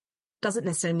 Doesn't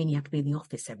necessarily mean you have to be in the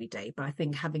office every day, but I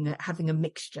think having a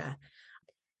mixture.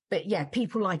 But yeah,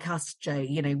 people like us, Joe,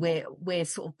 we're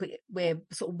sort of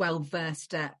well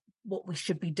versed at what we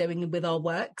should be doing with our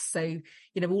work. So,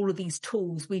 all of these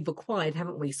tools we've acquired,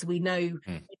 haven't we? So we know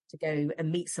when to go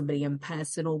and meet somebody in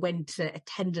person or when to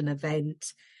attend an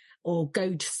event or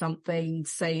go to something.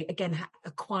 So again,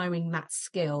 acquiring that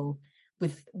skill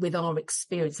with our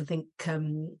experience, I think,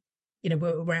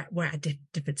 we're at a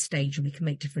different stage and we can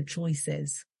make different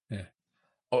choices. Yeah.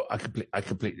 Oh, I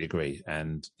completely agree.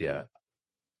 And yeah,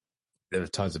 there were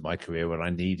times in my career when I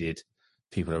needed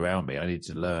people around me. I needed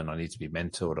to learn. I needed to be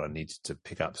mentored. I needed to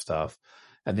pick up stuff.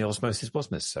 And the osmosis was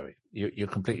necessary. You're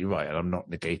completely right. And I'm not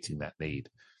negating that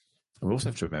need. And we also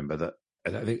have to remember that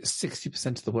I think 60%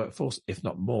 of the workforce, if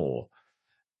not more,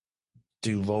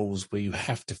 do roles where you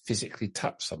have to physically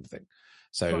touch something.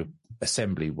 So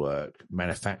assembly work,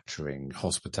 manufacturing,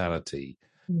 hospitality,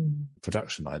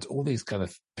 production lines, all these kind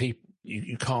of people,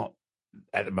 you can't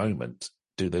at the moment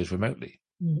do those remotely.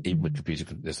 Even with computer,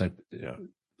 there's no,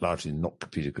 largely not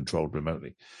computer controlled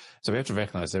remotely. So we have to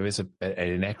recognize there is an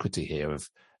inequity here of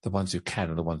the ones who can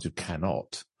and the ones who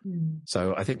cannot.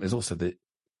 So I think there's also the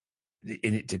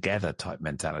in it together type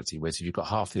mentality, where if you've got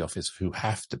half the office who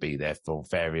have to be there for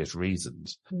various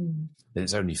reasons, then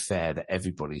it's only fair that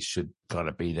everybody should kind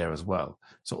of be there as well.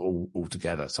 So all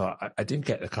together. So I didn't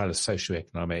get the kind of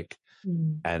socioeconomic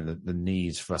and the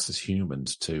needs for us as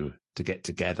humans to get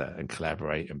together and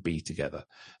collaborate and be together.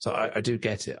 So I do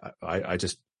get it. I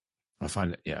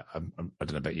find it, I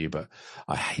don't know about you, but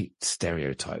I hate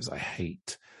stereotypes. I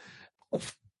hate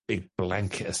big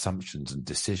blanket assumptions and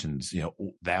decisions,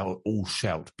 thou all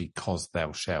shalt because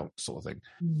thou shalt sort of thing,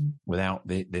 without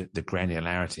the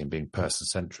granularity and being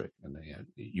person-centric. And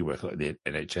you work at the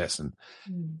NHS, and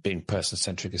being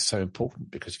person-centric is so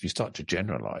important, because if you start to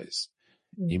generalize,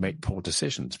 you make poor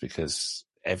decisions because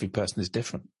every person is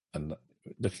different. And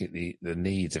looking at the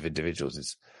needs of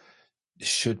individuals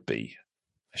should be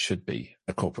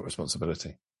a corporate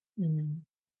responsibility.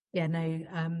 Yeah,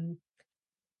 no,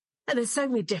 and there's so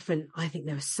many different, I think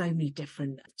there are so many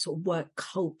different sort of work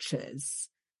cultures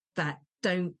that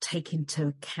don't take into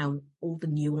account all the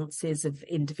nuances of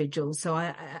individuals. So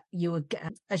as you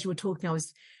were talking, I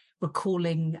was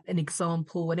recalling an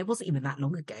example, and it wasn't even that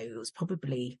long ago. It was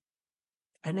probably,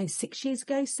 6 years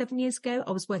ago, 7 years ago.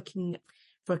 I was working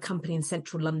for a company in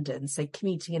central London, so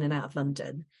commuting in and out of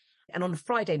London. And on a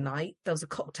Friday night, there was a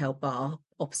cocktail bar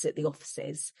opposite the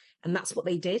offices. And that's what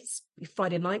they did.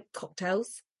 Friday night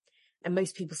cocktails. And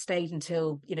most people stayed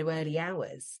until, early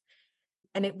hours.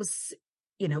 And it was,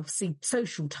 obviously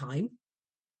social time.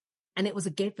 And it was a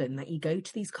given that you go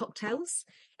to these cocktails.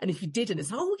 And if you didn't,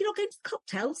 it's, you're not going to the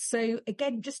cocktails. So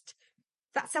again,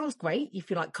 that sounds great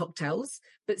if you like cocktails.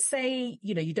 But say,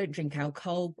 you don't drink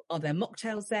alcohol. Are there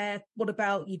mocktails there? What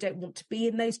about you don't want to be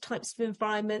in those types of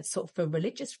environments, sort of for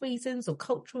religious reasons or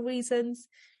cultural reasons?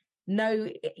 no,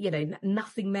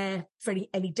 nothing there for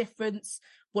any difference.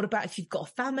 What about if you've got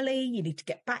a family, you need to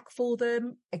get back for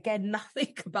them? Again,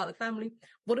 nothing about the family.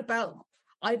 What about,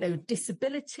 I don't know,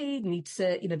 disability? You need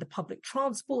to, the public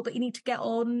transport that you need to get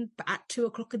on, but at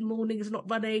 2:00 in the morning is not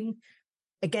running.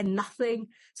 Again, nothing.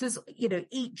 So there's,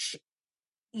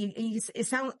 it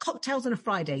sounds, cocktails on a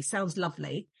Friday sounds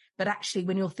lovely, but actually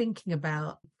when you're thinking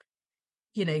about,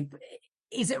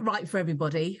 is it right for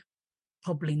everybody?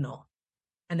 Probably not.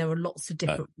 And there are lots of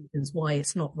different reasons why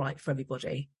it's not right for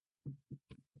everybody.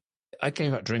 I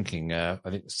gave up drinking, I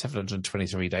think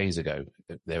 723 days ago,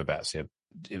 thereabouts.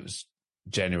 It was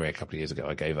January a couple of years ago,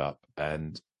 I gave up.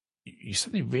 And you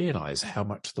suddenly realize how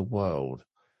much the world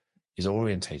is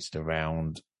orientated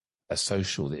around a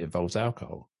social that involves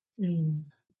alcohol. Mm.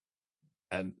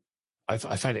 And I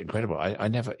find it incredible. I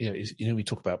never, we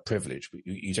talk about privilege, but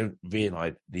you don't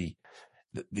realize the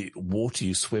water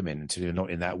you swim in until you're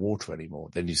not in that water anymore.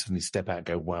 Then you suddenly step out and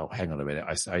go, wow, hang on a minute.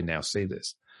 I now see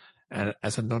this. And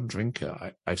as a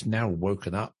non-drinker, I've now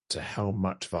woken up to how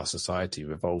much of our society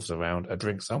revolves around a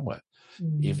drink somewhere.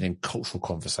 Mm. Even in cultural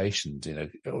conversations,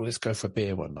 let's go for a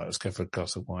beer one night. Let's go for a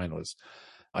glass of wine.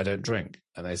 I don't drink.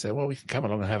 And they say, well, we can come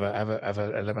along and have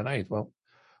a lemonade. Well,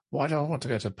 why do I want to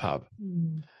go to a pub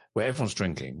where everyone's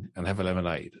drinking and have a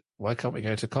lemonade? Why can't we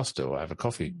go to Costa or have a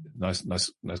coffee,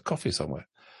 nice coffee somewhere?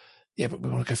 Yeah, but we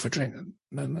want to go for a drink.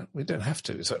 No, we don't have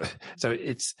to. So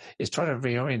it's trying to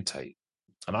reorientate.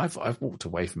 And I've walked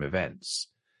away from events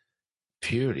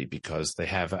purely because they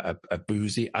have a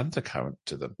boozy undercurrent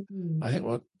to them. I think,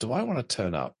 well, do I want to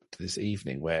turn up to this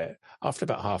evening where after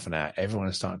about half an hour, everyone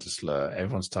is starting to slur,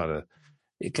 everyone's starting to,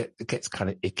 it gets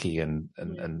kind of icky and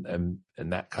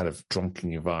that kind of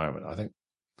drunken environment. I think,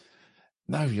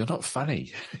 no, you're not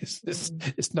funny.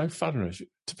 It's no fun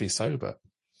to be sober.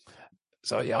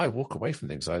 So yeah, I walk away from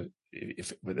things. And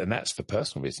that's for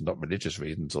personal reasons, not religious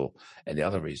reasons or any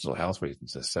other reasons or health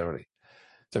reasons necessarily.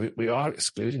 So we are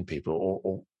excluding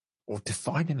people or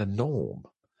defining a norm.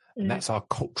 And that's our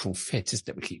cultural fit, isn't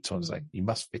it? We keep trying to say, you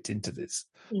must fit into this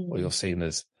or you're seen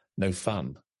as no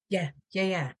fun. Yeah.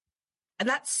 And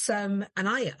that's, and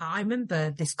I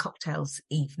remember this cocktails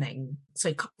evening,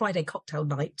 so Friday cocktail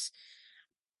night,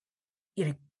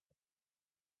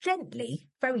 gently,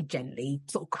 very gently,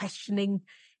 sort of questioning,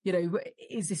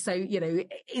 is this so,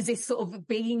 is this sort of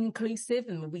being inclusive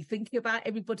and are we thinking about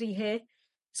everybody here?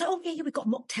 So, oh yeah, we've got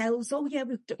mocktails. Oh yeah,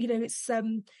 it's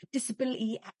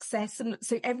disability access. And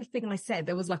so everything I said,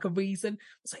 there was like a reason.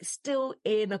 So it's still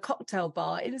in a cocktail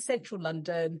bar in central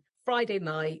London, Friday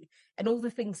night, and all the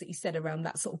things that you said around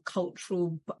that sort of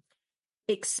cultural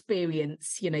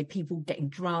experience, people getting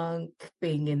drunk,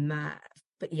 being in that,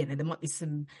 but there might be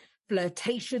some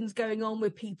flirtations going on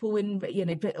with people in, but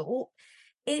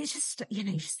it's just, you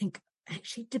just think,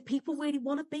 actually, do people really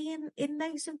want to be in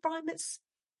those environments?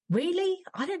 Really?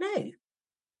 I don't know.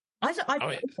 I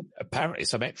mean, apparently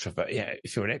some extrovert,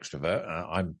 if you're an extrovert,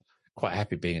 I'm quite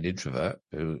happy being an introvert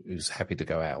who's happy to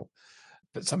go out.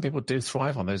 But some people do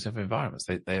thrive on those environments.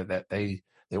 They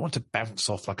want to bounce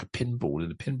off like a pinball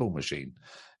in a pinball machine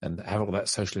and have all that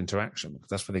social interaction because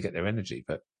that's where they get their energy.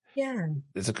 But yeah,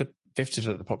 there's a good 50%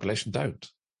 of the population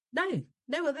don't. No,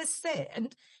 well, that's it.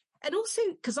 And also,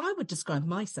 because I would describe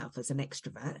myself as an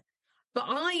extrovert, but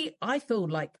I feel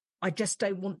like I just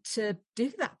don't want to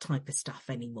do that type of stuff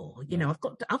anymore. I've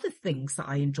got other things that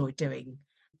I enjoy doing.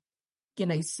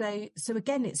 So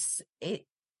again, it's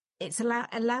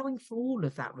allowing for all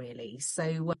of that really.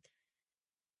 So,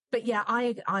 but yeah,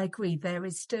 I agree. There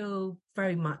is still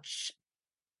very much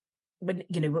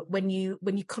when you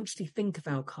consciously think of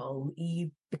alcohol,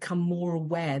 you become more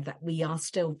aware that we are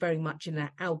still very much in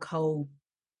an alcohol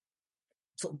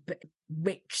sort of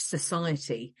rich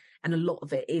society, and a lot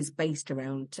of it is based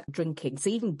around drinking. So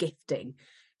even gifting.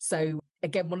 So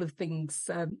again, one of the things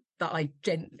that I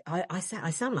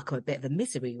sound like I'm a bit of a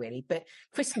misery really, but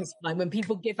Christmas time when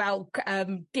people give out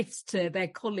gifts to their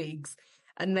colleagues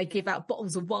and they give out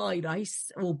bottles of wine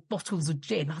or bottles of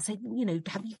gin, I say,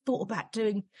 have you thought about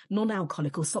doing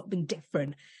non-alcoholic or something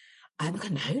different? And I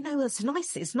go, no, it's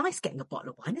nice. It's nice getting a bottle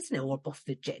of wine, isn't it? Or a bottle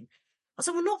of gin. I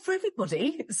said, well, not for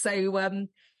everybody. So,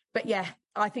 but yeah,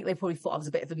 I think they probably thought I was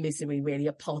a bit of a misery, really,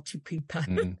 a party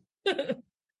pooper.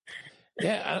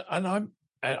 Yeah, and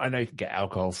I know you can get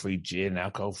alcohol-free gin,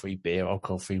 alcohol-free beer,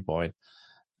 alcohol-free wine,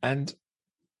 and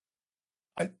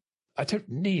I don't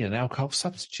need an alcohol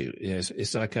substitute.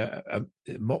 It's like a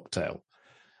mocktail.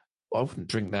 I wouldn't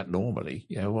drink that normally.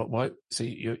 Why? So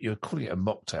you're calling it a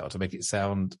mocktail to make it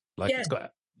sound like it's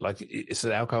got like it's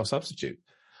an alcohol substitute.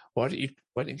 Why don't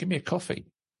you give me a coffee?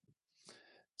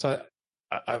 So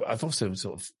I've also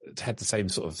sort of had the same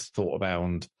sort of thought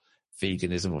around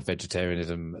veganism or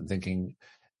vegetarianism and thinking,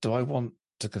 do I want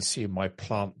to consume my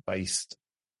plant-based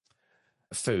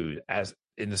food as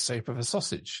in the shape of a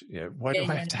sausage? Why do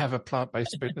I have to have a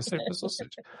plant-based food in the shape of a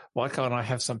sausage? Why can't I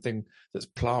have something that's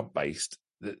plant-based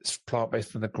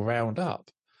from the ground up?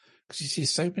 Because you see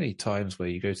so many times where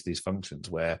you go to these functions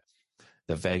where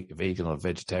the vegan or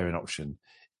vegetarian option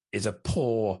is a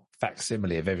poor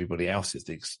facsimile of everybody else's.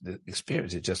 The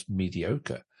experience is just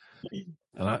mediocre.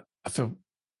 And I feel,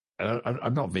 and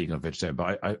I'm not vegan or vegetarian,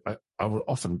 but I will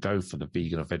often go for the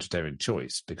vegan or vegetarian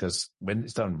choice because when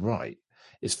it's done right,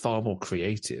 it's far more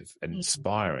creative and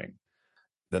inspiring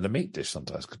than a meat dish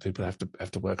sometimes because people have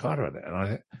to work harder at it.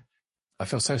 And I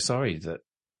feel so sorry that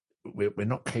we're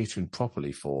not catering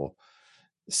properly for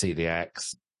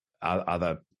celiacs,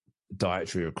 other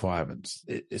dietary requirements.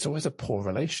 It's always a poor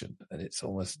relation, and it's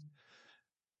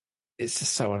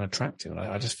just so unattractive. And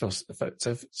I just feel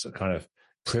so kind of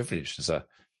privileged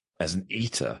as an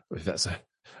eater, if that's an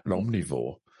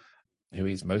omnivore who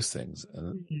eats most things.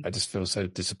 And I just feel so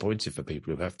disappointed for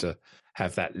people who have to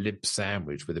have that lib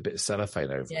sandwich with a bit of cellophane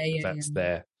over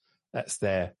it. That's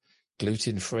their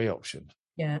gluten-free option.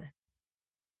 Yeah.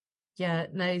 Yeah.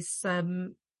 No,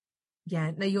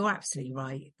 no, you're absolutely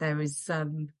right. There is,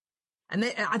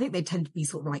 I think they tend to be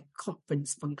sort of like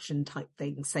conference function type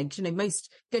things. So,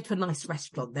 most go to a nice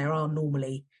restaurant, there are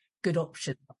normally good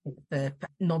options, I think, for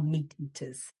non-meat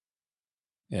eaters.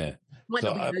 Yeah. Might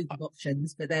not be loads of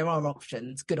options, but there are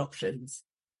options, good options.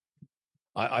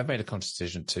 I've made a conscious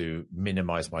decision to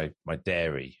minimize my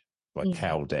dairy, my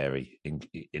cow dairy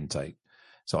intake.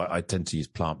 So I tend to use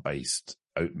plant-based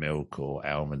oat milk or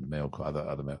almond milk or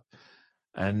other milk.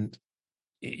 And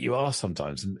you are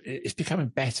sometimes, and it's becoming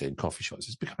better in coffee shops.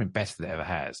 It's becoming better than it ever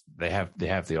has. They have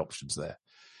the options there.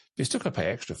 But you still got to pay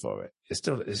extra for it. It's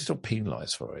still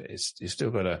penalised for it. You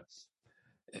still got to.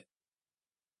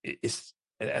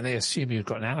 And they assume you've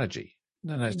got an allergy.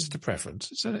 No, it's just a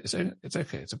preference. It's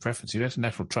okay. It's a preference. You go to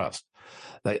National Trust.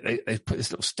 They put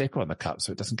this little sticker on the cup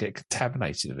so it doesn't get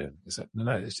contaminated.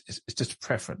 It's just a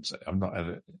preference. I'm not.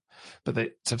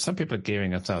 But some people are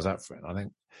gearing themselves up for it. And I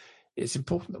think it's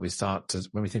important that we start to,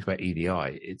 when we think about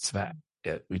EDI, it's about,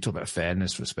 we talk about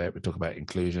fairness, respect, we talk about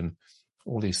inclusion,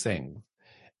 all these things.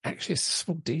 Actually, it's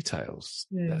small details,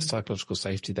 that psychological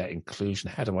safety, that inclusion.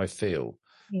 How do I feel?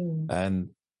 And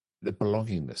the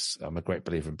belongingness. I'm a great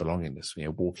believer in belongingness. When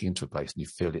you're walking into a place and you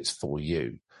feel it's for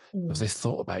you, because they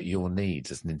thought about your needs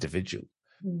as an individual,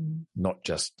 not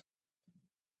just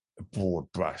a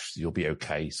broad brush, you'll be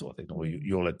okay sort of thing, or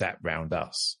you'll adapt round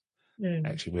us.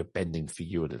 Actually, we're bending for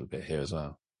you a little bit here as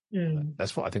well.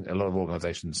 That's what I think a lot of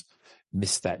organizations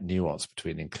miss, that nuance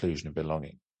between inclusion and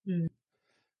belonging.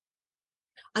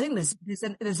 I think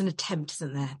there's an attempt,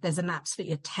 isn't there? There's an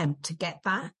absolute attempt to get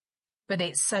that, but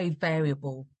it's so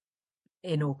variable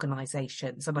in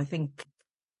organizations. And I think,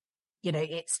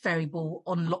 it's variable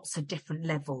on lots of different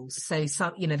levels. So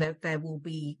some, there will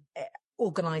be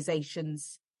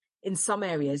organizations in some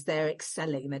areas, they're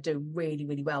excelling, they're doing really,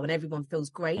 really well, and everyone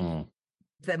feels great.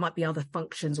 There might be other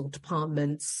functions or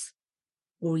departments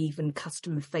or even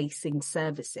customer facing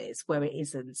services where it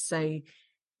isn't. So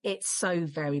it's so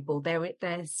variable.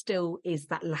 There still is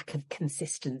that lack of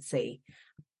consistency.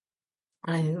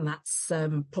 And I think that's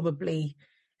probably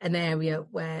an area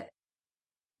where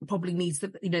probably needs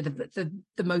the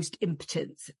most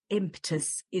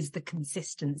impetus is the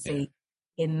consistency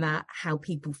in that, how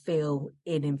people feel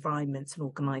in environments and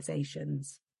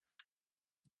organizations.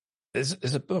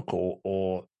 There's a book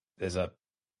or there's a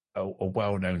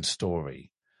well-known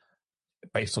story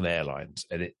based on airlines,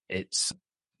 and it's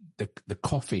the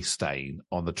coffee stain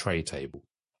on the tray table.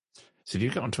 So if you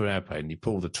get onto an airplane, you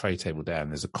pull the tray table down,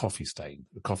 there's a coffee stain,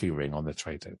 a coffee ring on the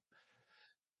tray table.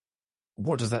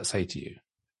 What does that say to you?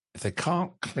 If they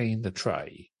can't clean the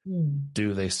tray,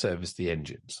 do they service the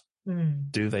engines?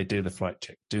 Do they do the flight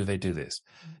check? Do they do this?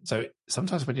 So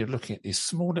sometimes when you're looking at these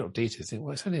small little details, you think,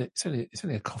 well, it's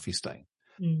only a coffee stain.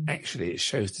 Actually, it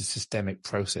shows the systemic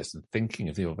process and thinking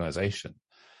of the organization.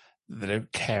 They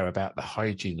don't care about the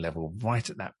hygiene level right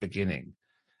at that beginning.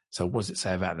 So what does it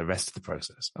say about the rest of the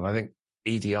process? And I think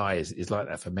EDI is like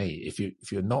that for me.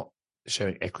 If you're not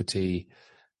showing equity,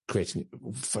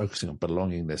 focusing on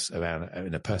belongingness around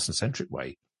in a person-centric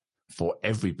way for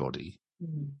everybody,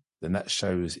 then that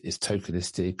shows it's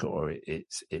tokenistic, or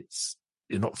it's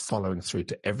you're not following through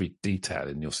to every detail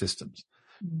in your systems.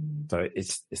 So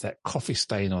it's that coffee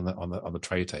stain on the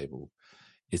tray table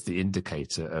is the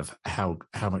indicator of how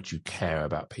much you care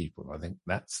about people. I think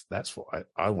that's what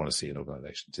I want to see in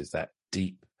organizations, is that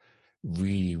deep,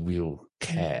 really real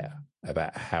care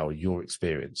about how your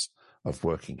experience of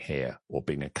working here or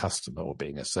being a customer or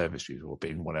being a service user or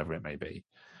being whatever it may be.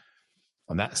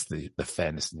 And that's the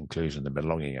fairness and inclusion, the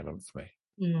belonging element for me.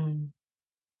 Mm.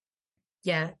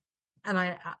 Yeah. And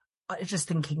I was just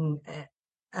thinking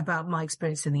about my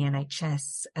experience in the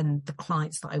NHS and the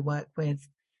clients that I work with.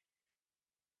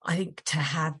 I think to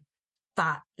have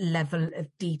that level of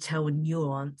detail and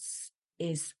nuance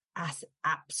is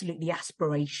absolutely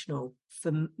aspirational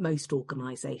for most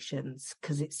organisations,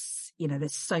 because it's,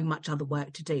 there's so much other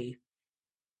work to do.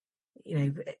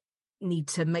 Need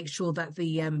to make sure that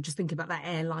just think about that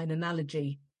airline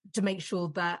analogy, to make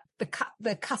sure that the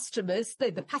customers,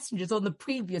 the passengers on the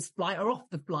previous flight are off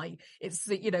the flight. It's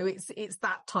it's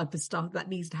that type of stuff that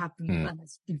needs to happen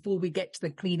first before we get to the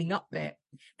cleaning up bit.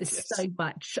 There's so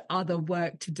much other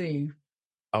work to do.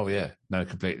 Oh yeah, no,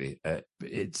 completely.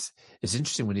 It's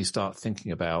interesting when you start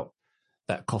thinking about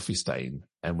that coffee stain,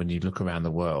 and when you look around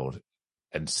the world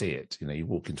and see it. You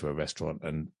walk into a restaurant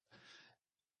and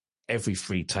every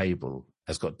free table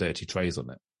has got dirty trays on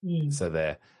it. So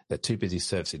they're too busy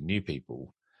servicing new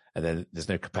people, and then there's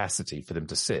no capacity for them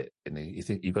to sit. And you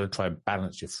think you've got to try and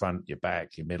balance your front, your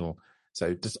back, your middle.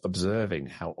 So just observing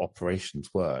how operations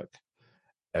work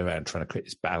around trying to create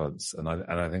this balance, and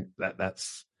I think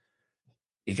that's,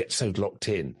 you get so locked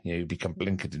in, you become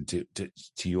blinkered into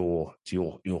to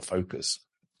your focus.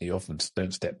 You often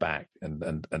don't step back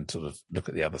and sort of look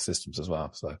at the other systems as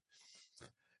well. So,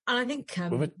 and I think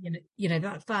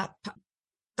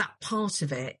that part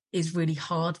of it is really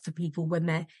hard for people when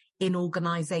they're in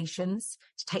organisations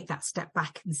to take that step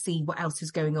back and see what else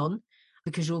is going on,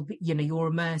 because you're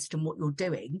immersed in what you're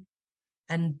doing,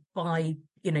 and by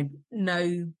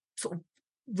no sort of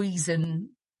reason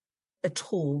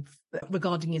at all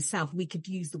regarding yourself, we could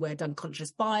use the word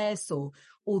unconscious bias or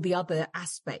all the other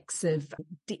aspects of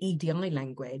the EDI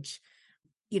language.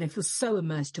 If you're so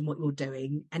immersed in what you're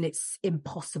doing and it's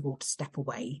impossible to step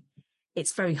away,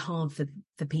 it's very hard for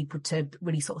people to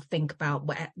really sort of think about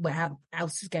what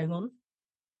else is going on.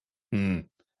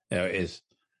 Yeah, it is.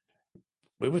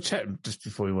 We were chatting just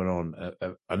before we went on.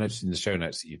 I noticed in the show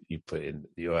notes that you put in,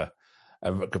 you're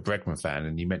a Bregman fan,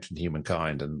 and you mentioned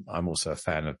Humankind, and I'm also a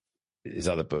fan of his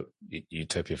other book,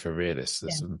 Utopia for Realists.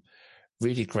 There's some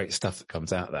really great stuff that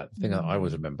comes out of that. The thing I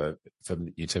always remember from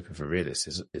Utopia for Realists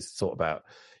is thought about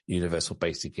universal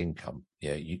basic income,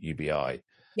 UBI,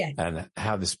 and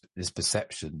how this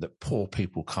perception that poor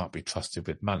people can't be trusted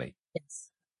with money. Yes.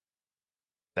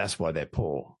 That's why they're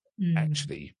poor.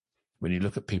 Actually, when you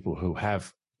look at people who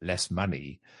have less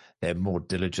money, they're more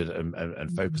diligent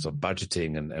and focused on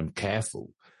budgeting and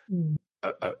careful.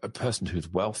 A person who's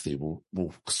wealthy will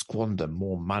squander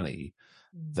more money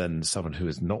than someone who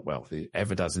is not wealthy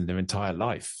ever does in their entire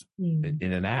life in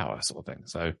an hour, sort of thing.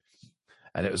 So,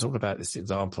 and it was all about this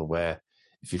example where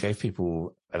if you gave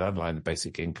people an underlying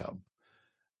basic income,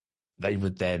 it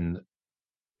would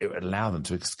allow them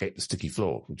to escape the sticky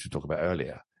floor, which we talked about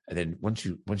earlier. And then once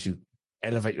you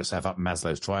elevate yourself up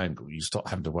Maslow's triangle, you stop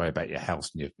having to worry about your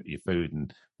house and your food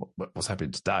and what's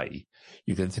happening today.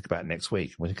 You can think about next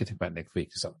week. When you can think about next week,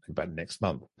 you start thinking about next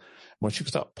month. Once you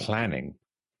start planning,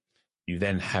 you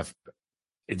then have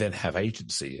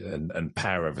agency and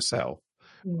power over self.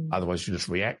 Otherwise, you're just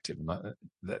reactive. And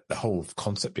the whole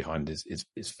concept behind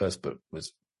his first book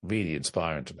was really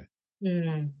inspiring to me.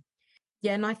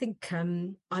 Yeah, and I think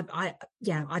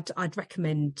I'd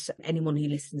recommend anyone who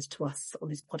listens to us on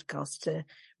this podcast to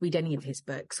read any of his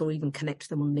books or even connect to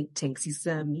them on LinkedIn, because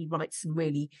he writes some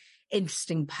really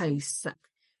interesting posts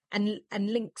and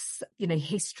links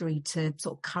history to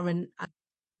sort of current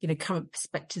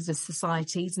perspectives of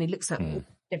societies, and he looks at all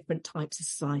different types of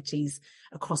societies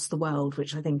across the world,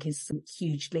 which I think is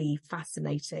hugely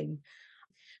fascinating.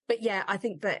 But yeah, I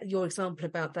think that your example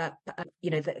about that,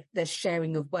 the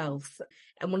sharing of wealth,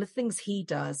 and one of the things he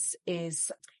does is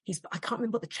I can't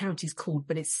remember what the charity's called,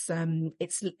 but it's called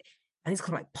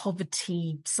like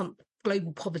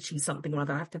global poverty something or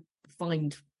other. I have to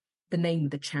find the name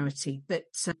of the charity, but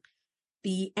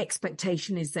the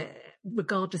expectation is that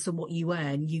regardless of what you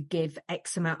earn, you give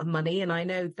X amount of money. And I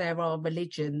know there are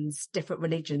different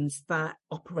religions that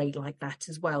operate like that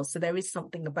as well. So there is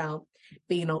something about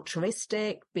being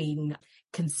altruistic, being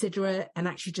considerate, and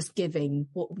actually just giving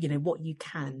what you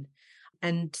can.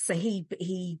 And so he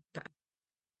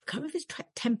kind of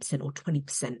 10% or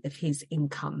 20% of his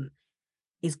income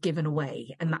is given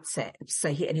away, and that's it.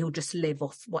 So he'll just live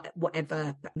off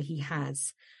whatever he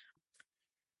has.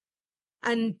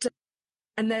 And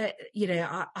there,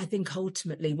 I think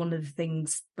ultimately one of the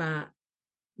things that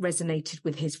resonated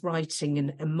with his writing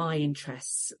and my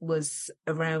interests was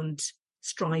around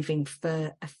striving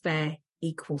for a fair,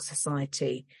 equal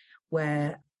society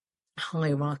where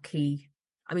hierarchy.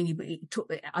 I mean,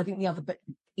 I think the other, but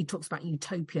he talks about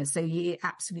utopia. So it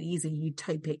absolutely is a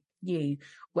utopic view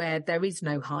where there is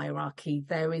no hierarchy,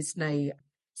 there is no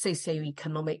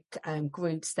socioeconomic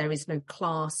groups, there is no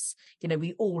class.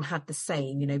 We all have the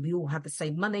same. We all have the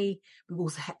same money. We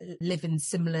all live in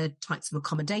similar types of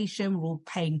accommodation. We're all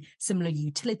paying similar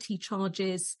utility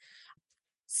charges.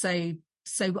 So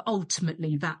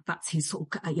ultimately, that's his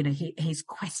sort of, his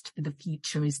quest for the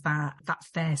future is that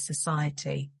fair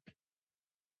society.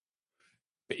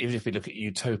 But even if we look at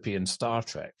utopian Star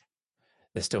Trek,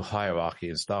 there's still hierarchy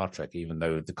in Star Trek, even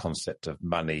though the concept of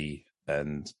money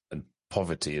and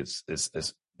poverty has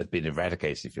been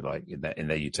eradicated, if you like, in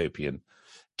their utopian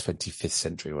 25th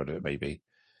century, or whatever it may be.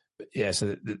 But yeah,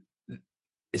 so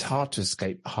it's hard to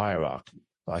escape hierarchy,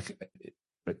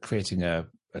 but creating a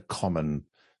common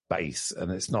base, and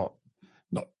it's not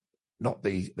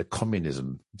the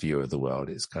communism view of the world.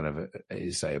 It's kind of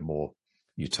a more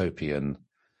utopian,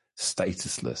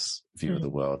 statusless view of the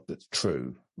world that's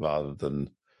true, rather than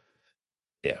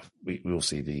we all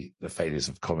see the failures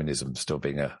of communism still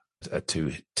being a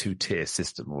two-tier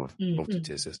system or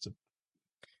multi-tier system.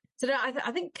 So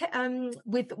I think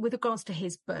with regards to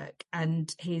his book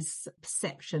and his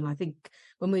perception, I think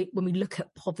when we look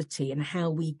at poverty and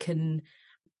how we can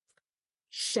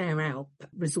share out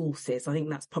resources, I think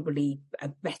that's probably a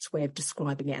better way of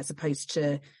describing it, as opposed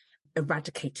to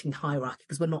eradicating hierarchy,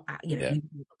 because we're not we're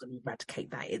not going to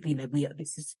eradicate that.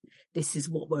 This is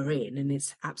what we're in, and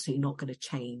it's absolutely not going to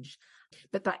change.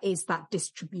 But that is that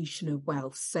distribution of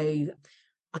wealth. So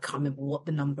I can't remember what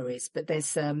the number is, but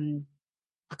there's I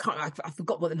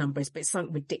forgot what the number is, but it's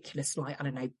something ridiculous, like, I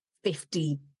don't know,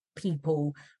 50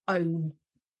 people own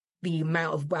the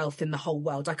amount of wealth in the whole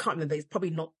world. I can't remember. It's probably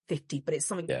not 50, but it's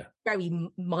something very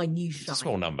minute. It's a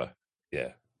small number. Yeah.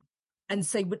 And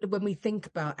so when we think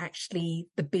about actually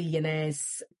the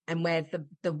billionaires and where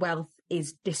the wealth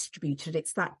is distributed,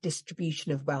 it's that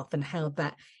distribution of wealth and how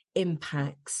that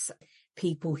impacts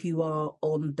people who are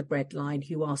on the breadline,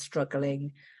 who are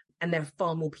struggling. And there are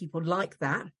far more people like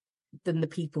that than the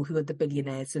people who are the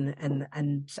billionaires and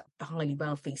the highly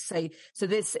wealthy. So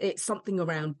it's something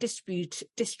around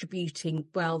distributing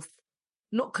wealth,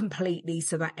 not completely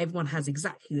so that everyone has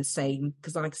exactly the same,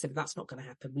 because like I said, that's not going to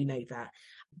happen. We know that.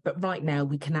 But right now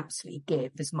we can absolutely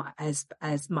give as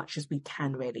much as we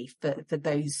can, really, for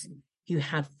those who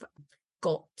have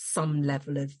got some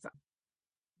level of,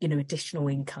 additional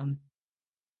income.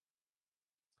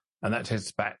 And that takes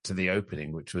us back to the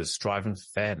opening, which was striving for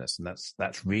fairness. And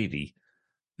that's really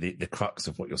the crux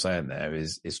of what you're saying there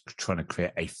is trying to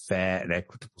create a fair and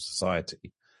equitable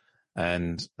society.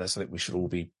 And that's something we should all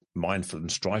be mindful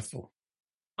and strive for.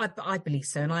 I believe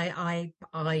so. And I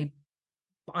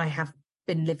have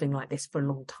been living like this for a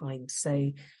long time. So,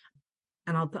 and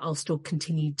I'll still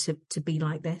continue to be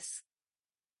like this.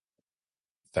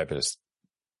 Fabulous.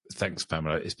 Thanks,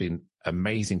 Pamela. It's been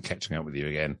amazing catching up with you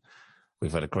again.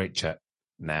 We've had a great chat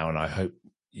now, and I hope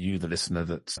you, the listener,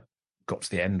 that got to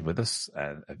the end with us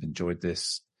and have enjoyed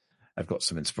this, have got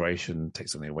some inspiration, take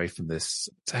something away from this.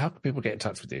 So how can people get in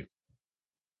touch with you?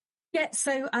 Yeah,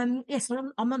 so yes,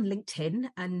 I'm on LinkedIn,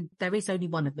 and there is only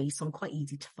one of me, so I'm quite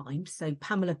easy to find. So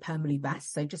Pamela Permally Bass.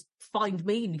 So just find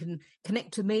me, and you can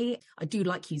connect with me. I do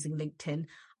like using LinkedIn.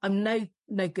 I'm no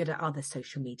good at other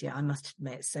social media, I must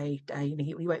admit. So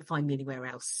you won't find me anywhere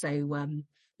else. So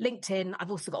LinkedIn.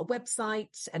 I've also got a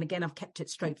website, and again, I've kept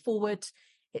it straightforward.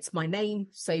 It's my name,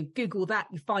 so Google that,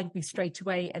 you find me straight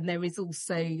away. And there is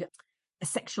also a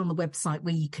section on the website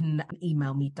where you can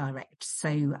email me direct.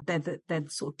 So they're the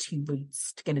sort of two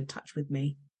routes to get in touch with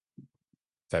me.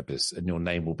 Fabulous. And your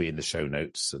name will be in the show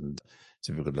notes, and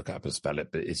so people can look up and spell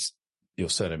it. But your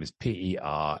surname is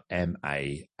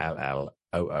Permalloo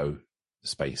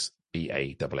space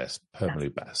BASS,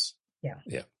 Permally Bass. Yeah.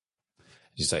 Yeah.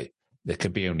 As you say, there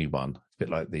could be only one. A bit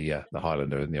like the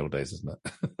Highlander in the old days, isn't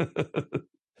it?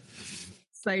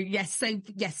 So yes,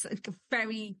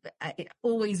 very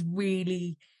always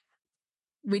really,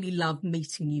 really love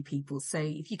meeting new people. So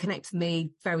if you connect with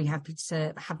me, very happy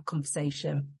to have a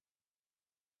conversation.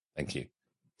 Thank you.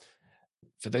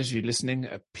 For those of you listening,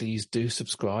 please do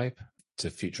subscribe to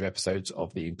future episodes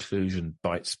of the Inclusion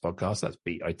Bites podcast. That's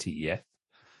BITEF.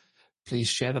 Please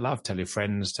share the love. Tell your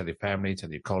friends, tell your family,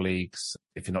 tell your colleagues.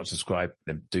 If you're not subscribed,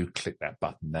 then do click that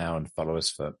button now and follow us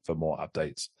for more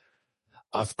updates.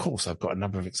 Of course, I've got a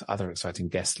number of other exciting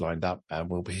guests lined up, and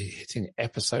we'll be hitting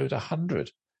episode 100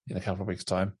 in a couple of weeks'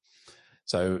 time.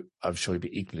 So I'm sure you'll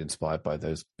be equally inspired by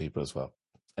those people as well.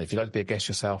 And if you'd like to be a guest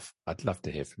yourself, I'd love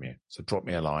to hear from you. So drop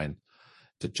me a line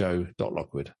to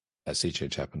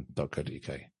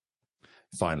joe.lockwood@cjchapman.co.uk.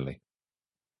 Finally,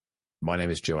 My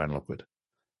name is Joanne Lockwood.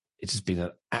 It has been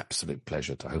an absolute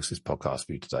pleasure to host this podcast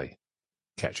for you today.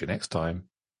 Catch you next time.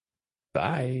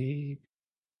 Bye.